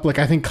holds up. Like,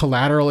 I think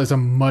Collateral is a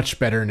much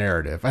better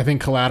narrative. I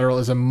think Collateral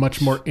is a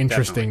much more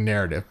interesting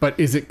narrative. But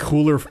is it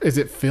cooler? Is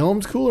it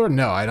filmed cooler?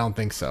 No, I don't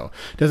think so.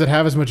 Does it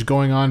have as much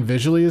going on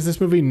visually as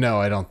this movie? No,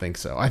 I don't think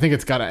so. I think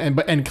it's got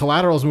and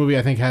Collateral's movie,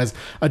 I think, has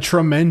a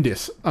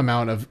tremendous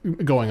amount of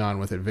going on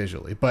with it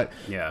visually. But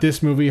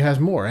this movie has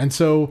more. And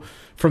so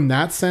from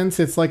that sense,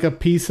 it's like a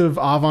piece of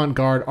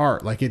avant-garde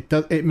art. Like,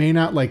 it may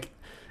not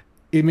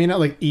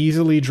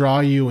easily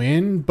draw you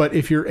in, but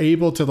if you're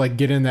able to like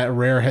get in that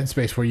rare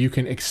headspace where you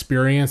can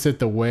experience it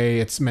the way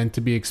it's meant to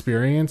be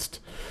experienced,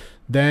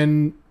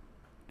 then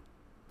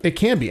it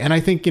can be. And I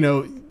think,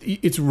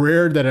 it's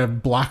rare that a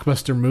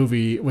blockbuster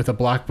movie with a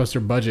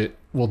blockbuster budget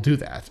will do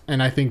that.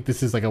 And I think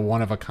this is like a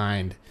one of a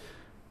kind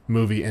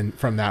movie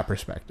from that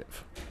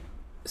perspective.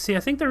 See,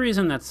 I think the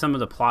reason that some of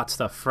the plot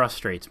stuff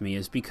frustrates me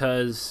is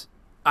because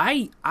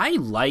I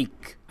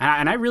like,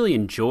 and I really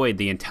enjoyed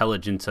the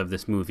intelligence of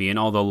this movie and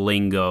all the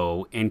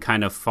lingo and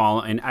kind of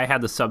and I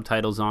had the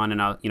subtitles on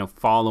and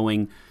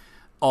following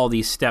all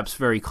these steps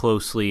very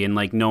closely and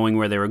like knowing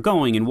where they were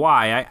going and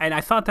why. I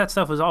thought that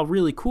stuff was all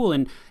really cool,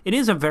 and it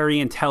is a very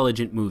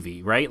intelligent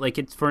movie, right? Like,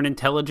 it's for an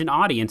intelligent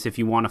audience if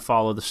you want to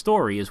follow the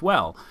story as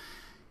well.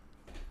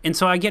 And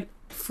so I get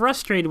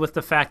frustrated with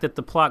the fact that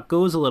the plot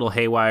goes a little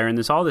haywire and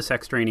there's all this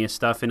extraneous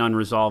stuff and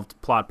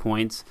unresolved plot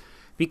points,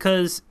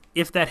 because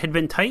if that had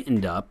been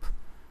tightened up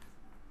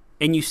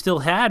and you still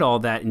had all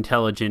that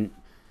intelligent,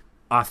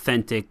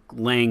 authentic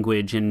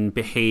language and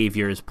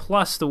behaviors,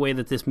 plus the way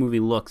that this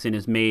movie looks and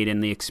is made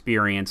and the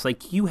experience,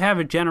 like, you have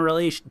a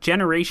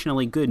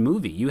generationally good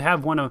movie. You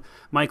have one of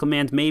Michael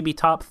Mann's maybe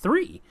top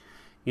 3.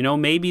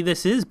 Maybe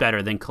this is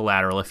better than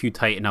Collateral if you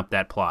tighten up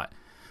that plot,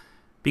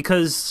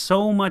 because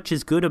so much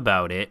is good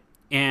about it,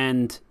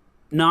 and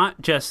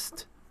not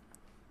just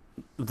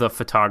the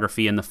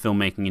photography and the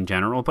filmmaking in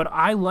general, but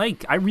I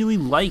really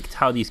liked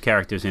how these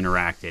characters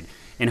interacted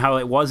and how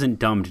it wasn't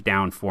dumbed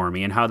down for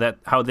me, and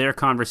how their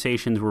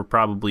conversations were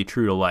probably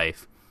true to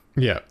life.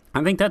 Yeah.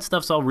 I think that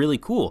stuff's all really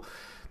cool.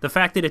 The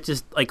fact that it's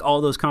just like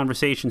all those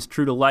conversations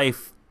true to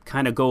life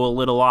kind of go a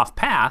little off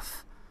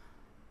path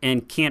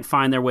and can't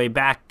find their way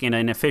back in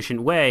an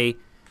efficient way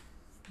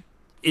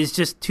is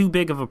just too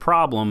big of a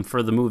problem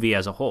for the movie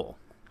as a whole.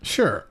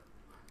 Sure.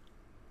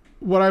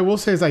 What I will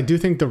say is I do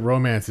think the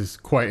romance is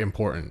quite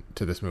important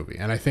to this movie,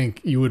 and I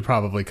think you would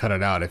probably cut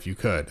it out if you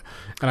could.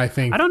 And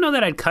I don't know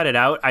that I'd cut it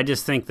out. I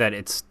just think that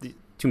it's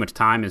too much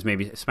time is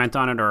maybe spent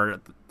on it, or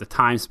the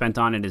time spent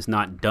on it is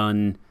not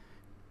done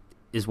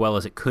as well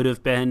as it could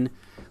have been.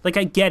 Like,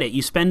 I get it.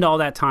 You spend all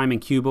that time in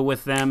Cuba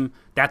with them.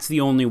 That's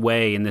the only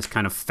way in this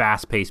kind of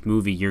fast-paced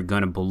movie you're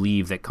going to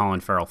believe that Colin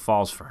Farrell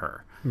falls for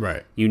her.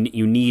 Right. You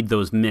need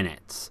those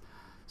minutes.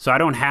 So I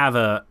don't have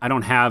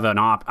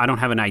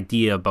an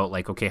idea about,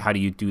 like, okay, how do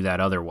you do that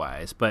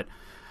otherwise? But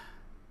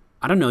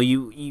I don't know.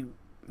 You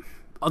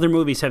other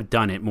movies have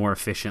done it more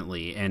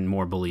efficiently and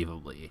more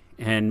believably,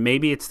 and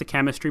maybe it's the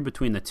chemistry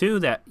between the two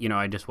that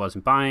I just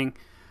wasn't buying.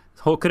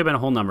 It could have been a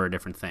whole number of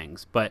different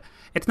things, but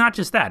it's not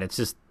just that. It's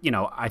just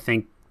I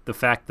think the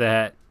fact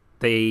that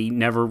they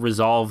never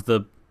resolve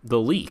the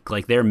leak,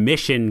 like their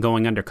mission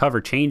going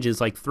undercover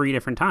changes like 3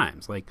 different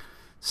times, like.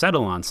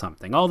 Settle on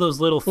something. All those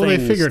little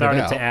things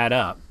started to add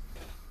up.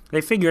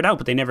 They figure it out,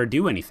 but they never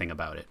do anything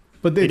about it.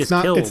 But it's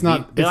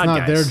not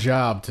their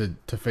job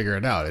to figure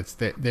it out. It's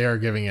they are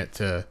giving it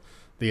to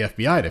the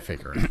FBI to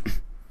figure it out.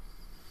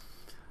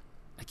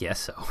 I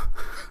guess so.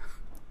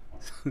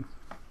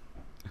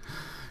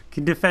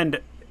 Can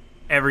defend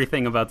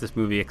everything about this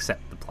movie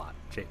except the plot,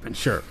 Chapin.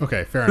 Sure.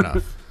 Okay. Fair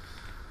enough.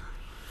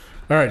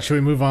 All right, should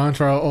we move on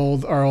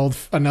to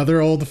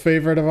another old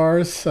favorite of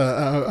ours,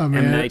 a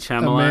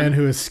man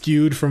who is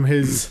skewed from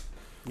his.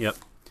 Yep.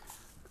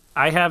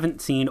 I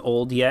haven't seen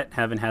Old yet.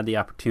 Haven't had the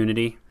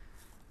opportunity.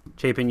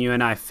 Chapin, you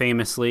and I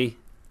famously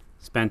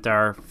spent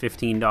our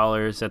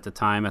 $15 at the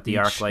time at the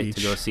ArcLight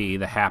to go see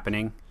The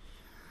Happening,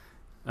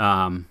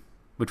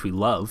 which we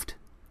loved.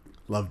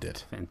 Loved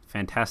it.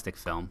 Fantastic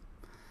film.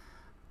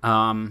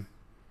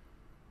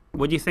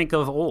 What do you think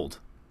of Old?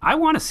 I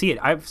want to see it.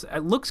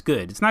 It looks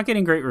good. It's not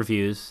getting great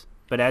reviews,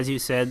 but as you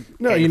said,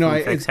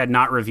 I had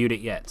not reviewed it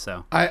yet.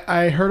 So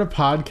I heard a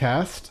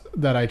podcast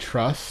that I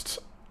trust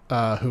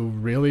who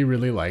really,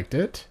 really liked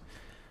it,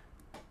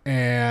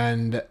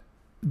 and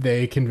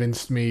they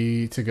convinced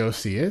me to go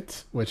see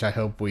it, which I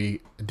hope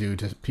we do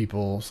to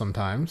people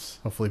sometimes.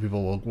 Hopefully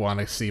people will want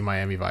to see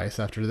Miami Vice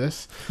after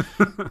this.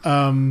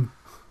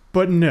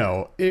 But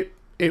no,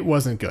 it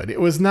wasn't good. It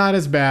was not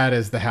as bad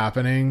as The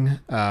Happening.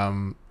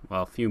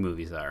 Well, few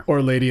movies are.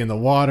 Or Lady in the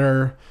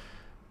Water.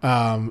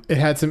 It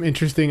had some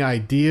interesting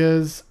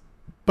ideas,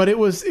 but it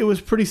was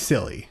pretty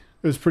silly.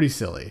 It was pretty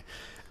silly.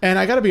 And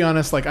I got to be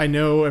honest, like, I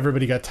know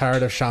everybody got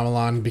tired of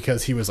Shyamalan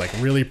because he was like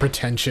really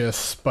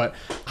pretentious, but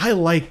I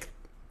like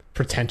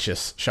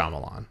pretentious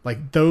Shyamalan.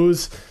 Like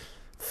those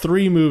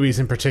 3 movies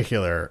in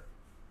particular,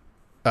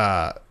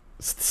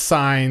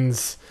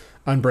 Signs,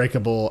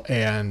 Unbreakable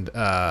and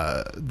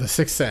The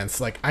Sixth Sense.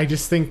 Like, I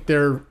just think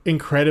they're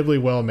incredibly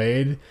well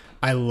made.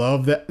 I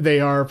love that they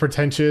are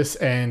pretentious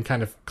and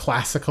kind of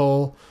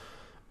classical.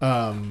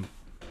 And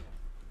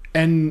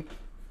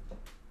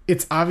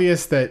it's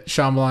obvious that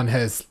Shyamalan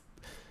has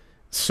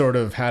sort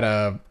of had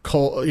a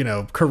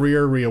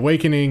career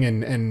reawakening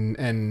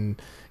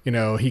and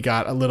he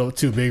got a little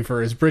too big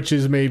for his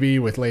britches maybe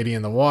with Lady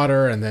in the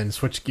Water, and then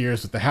switched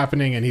gears with The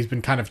Happening, and he's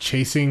been kind of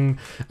chasing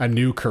a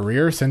new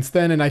career since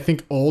then. And I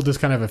think Old is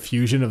kind of a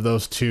fusion of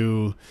those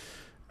two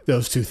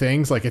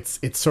things. Like,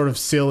 it's sort of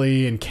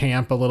silly and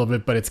camp a little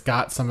bit, but it's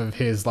got some of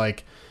his,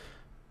 like,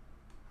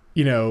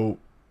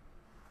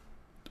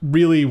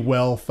 really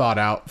well thought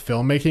out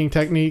filmmaking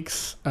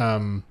techniques.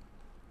 And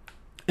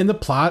the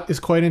plot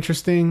is quite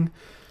interesting.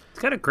 It's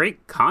got a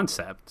great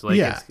concept. Like,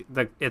 yeah.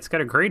 It's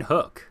got a great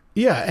hook.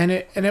 Yeah, and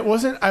it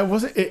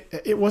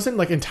wasn't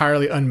like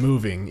entirely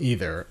unmoving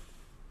either.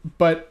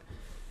 But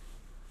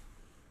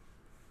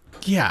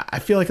yeah, I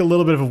feel like a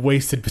little bit of a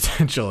wasted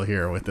potential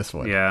here with this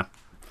one. Yeah.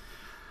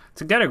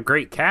 It's got a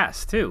great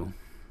cast too.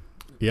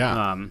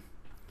 Yeah.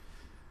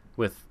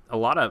 With a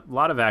lot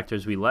of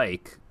actors we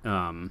like.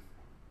 God,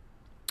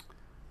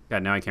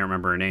 now I can't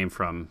remember her name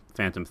from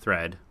Phantom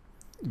Thread.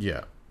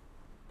 Yeah.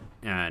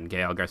 And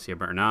Gael Garcia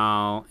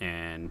Bernal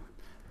and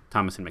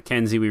Thomasin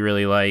McKenzie we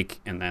really like,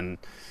 and then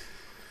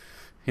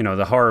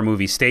the horror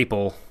movie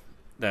staple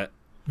that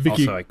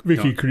Vicky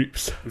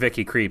Creeps.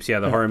 Vicky Creeps, yeah,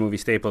 the horror movie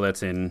staple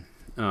that's in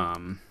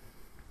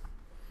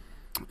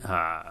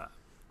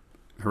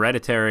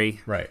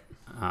Hereditary. Right.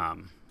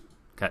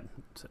 Got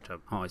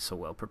always so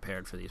well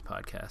prepared for these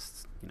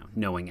podcasts,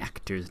 knowing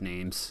actors'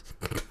 names.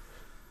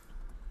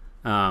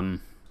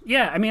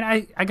 Yeah, I mean,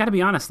 I got to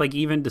be honest, like,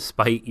 even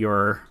despite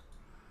your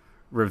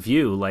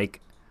review, like,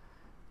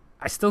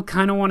 I still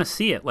kind of want to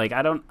see it. Like,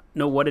 I don't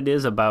know what it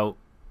is about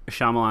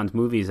Shyamalan's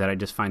movies that I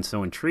just find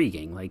so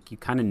intriguing. Like, you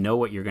kind of know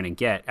what you're going to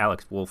get.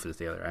 Alex Wolff is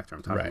the other actor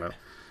I'm talking about.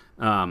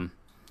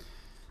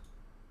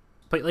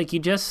 But, like, you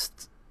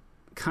just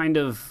kind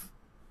of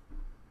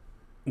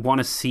want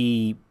to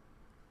see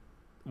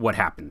what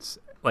happens.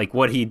 Like,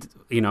 what he,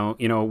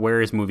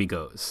 where his movie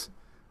goes.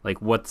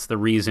 Like, what's the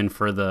reason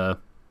for the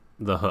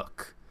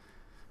hook?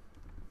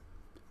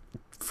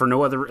 For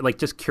no other, like,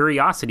 just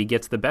curiosity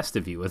gets the best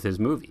of you with his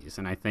movies,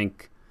 and I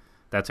think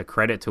that's a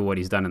credit to what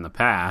he's done in the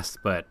past.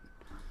 But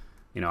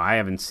I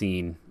haven't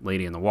seen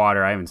Lady in the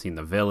Water, I haven't seen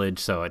The Village,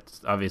 so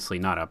it's obviously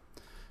not a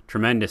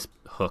tremendous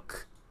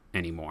hook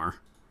anymore.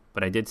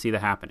 But I did see The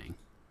Happening.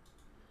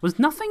 Was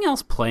nothing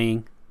else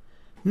playing?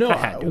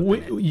 No,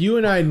 you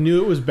and I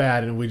knew it was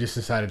bad, and we just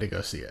decided to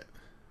go see it.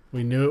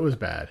 We knew it was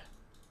bad.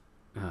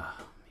 Oh,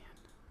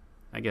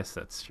 I guess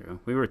that's true.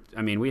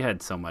 We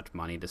had so much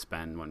money to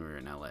spend when we were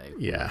in LA.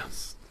 Yeah.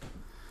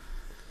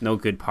 No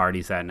good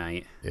parties that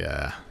night.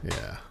 Yeah.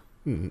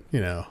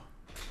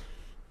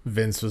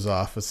 Vince was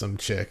off with some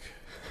chick.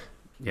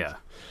 Yeah.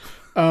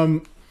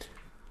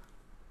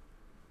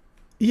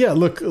 Yeah,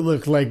 look,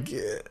 like,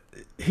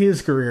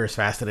 his career is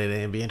fascinating.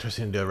 It'd be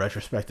interesting to do a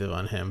retrospective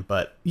on him.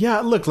 But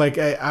yeah, look, like,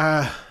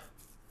 I'd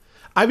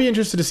be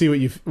interested to see what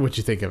you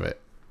think of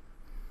it.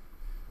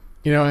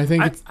 I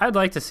think I'd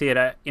like to see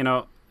it.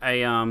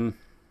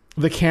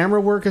 The camera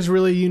work is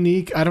really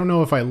unique. I don't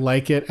know if I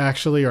like it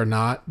actually or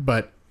not,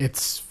 but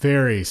it's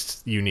very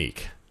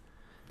unique.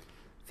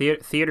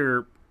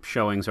 Theater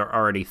showings are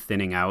already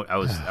thinning out. I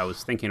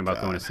was thinking about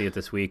going to see it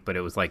this week, but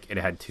it was like it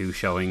had 2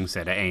 showings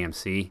at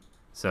AMC,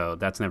 so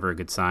that's never a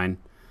good sign.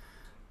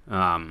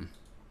 So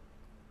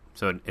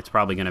it's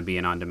probably going to be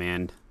an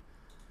on-demand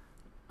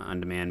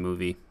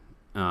movie.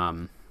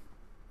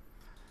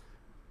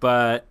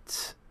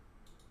 But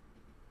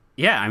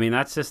yeah, I mean,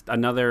 that's just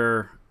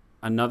another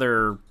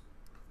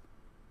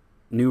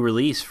new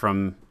release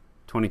from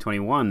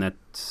 2021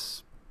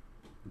 that's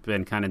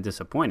been kind of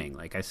disappointing.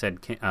 Like I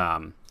said,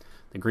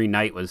 The Green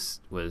Knight was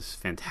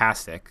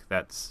fantastic.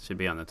 That should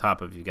be on the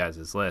top of you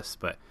guys' list.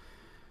 But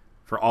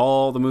for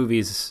all the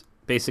movies,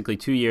 basically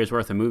 2 years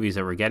worth of movies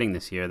that we're getting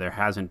this year, there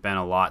hasn't been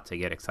a lot to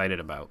get excited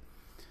about.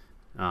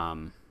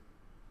 And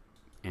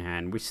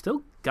we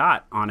still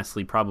got,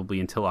 honestly, probably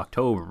until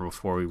October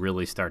before we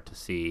really start to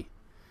see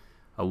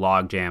a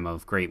logjam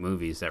of great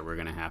movies that we're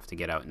going to have to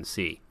get out and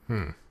see.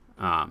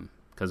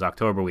 Because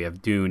October we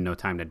have Dune, No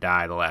Time to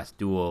Die, The Last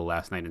Duel,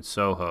 Last Night in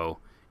Soho,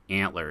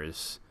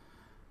 Antlers,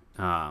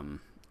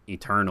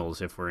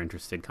 Eternals, if we're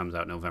interested, comes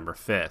out November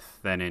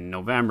 5th. Then in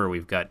November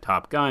we've got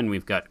Top Gun,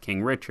 we've got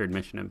King Richard,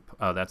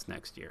 that's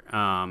next year.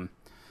 House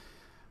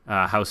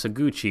of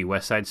Gucci,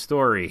 West Side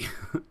Story.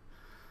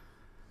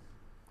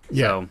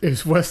 Yeah,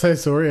 is West Side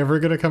Story ever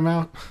going to come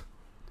out?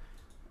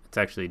 It's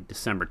actually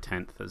December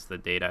 10th is the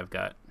date I've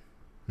got.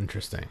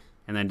 Interesting.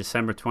 And then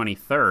December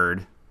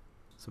 23rd,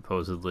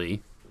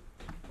 supposedly,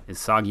 is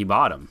Soggy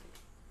Bottom.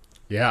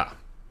 Yeah.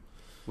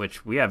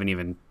 Which we haven't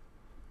even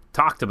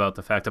talked about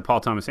the fact that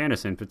Paul Thomas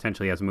Anderson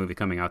potentially has a movie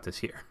coming out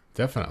this year.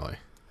 Definitely.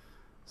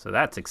 So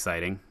that's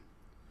exciting.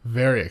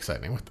 Very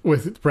exciting.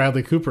 With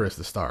Bradley Cooper as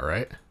the star,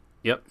 right?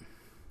 Yep.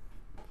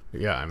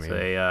 Yeah, I mean...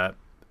 It's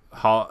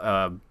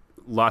a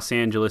Los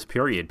Angeles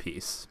period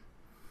piece.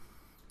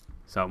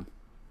 So,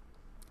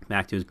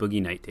 back to his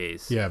Boogie Night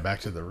days. Yeah, back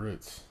to the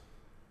roots.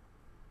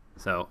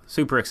 So,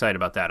 super excited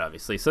about that,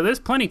 obviously. So, there's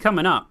plenty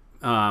coming up,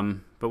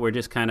 but we're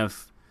just kind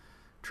of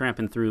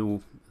tramping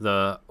through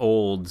the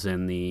olds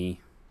and the...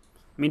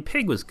 I mean,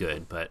 Pig was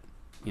good, but,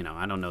 you know,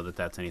 I don't know that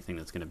that's anything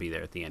that's going to be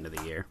there at the end of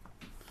the year.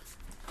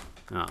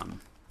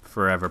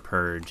 Forever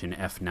Purge and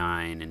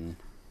F9 and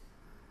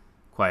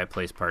Quiet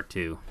Place Part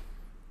 2.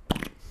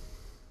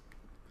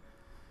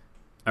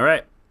 All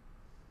right.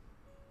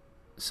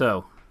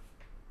 So,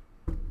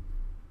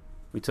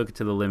 we took it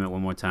to the limit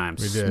one more time.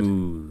 We did.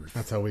 Smooth.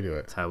 That's how we do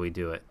it. That's how we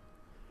do it.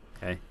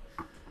 Okay.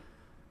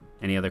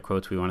 Any other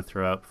quotes we want to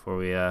throw out before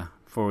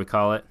we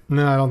call it?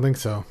 No, I don't think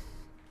so.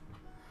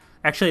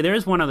 Actually, there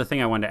is one other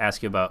thing I wanted to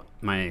ask you about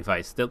Miami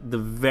Vice. The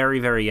very,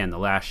 very end, the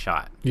last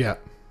shot. Yeah.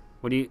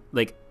 What do you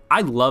like?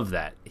 I love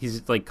that.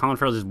 He's like Colin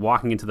Farrell's just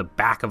walking into the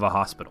back of a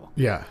hospital.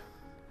 Yeah.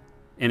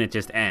 And it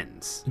just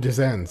ends. It just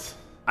ends.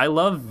 I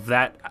love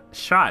that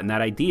shot and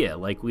that idea.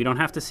 Like, we don't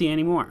have to see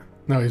any more.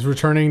 No, he's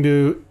returning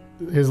to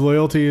his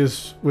loyalty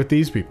is with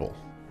these people.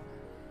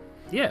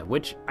 Yeah,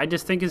 which I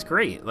just think is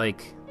great.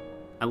 Like,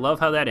 I love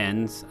how that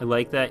ends. I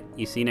like that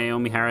you see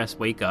Naomi Harris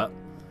wake up,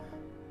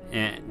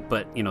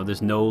 but you know,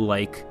 there's no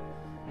like,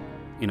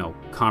 you know,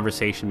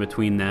 conversation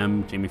between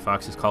them. Jamie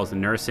Foxx just calls the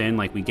nurse in.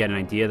 Like, we get an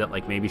idea that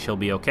like maybe she'll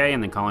be okay,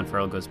 and then Colin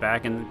Farrell goes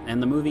back,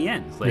 and the movie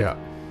ends. Like, yeah.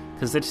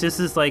 Because it's just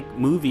this like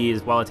movie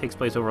is while it takes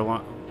place over a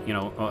long, you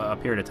know, a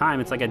period of time,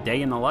 it's like a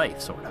day in the life,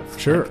 sort of.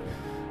 Sure.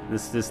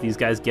 Like, these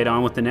guys get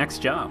on with the next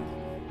job.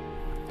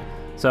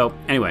 So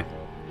anyway,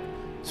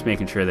 just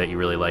making sure that you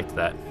really liked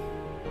that.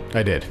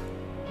 I did.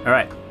 All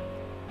right.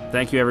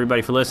 Thank you,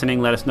 everybody, for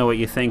listening. Let us know what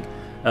you think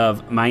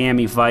of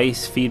Miami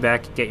Vice.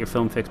 Feedback,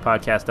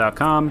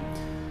 getyourfilmfixpodcast.com.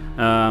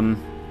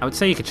 I would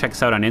say you could check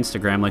us out on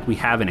Instagram. Like, we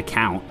have an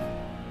account,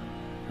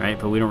 right?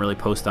 But we don't really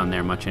post on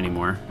there much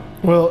anymore.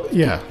 Well,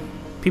 yeah.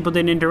 People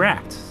didn't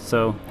interact,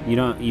 so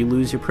you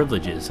lose your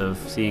privileges of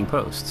seeing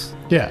posts.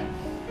 Yeah.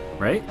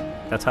 Right?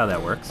 That's how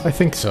that works. I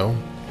think so.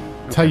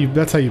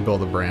 That's how you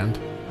build a brand.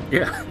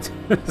 Yeah.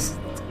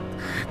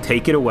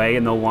 Take it away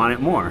and they'll want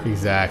it more.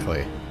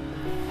 Exactly.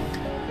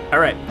 All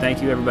right.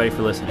 Thank you, everybody,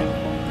 for listening.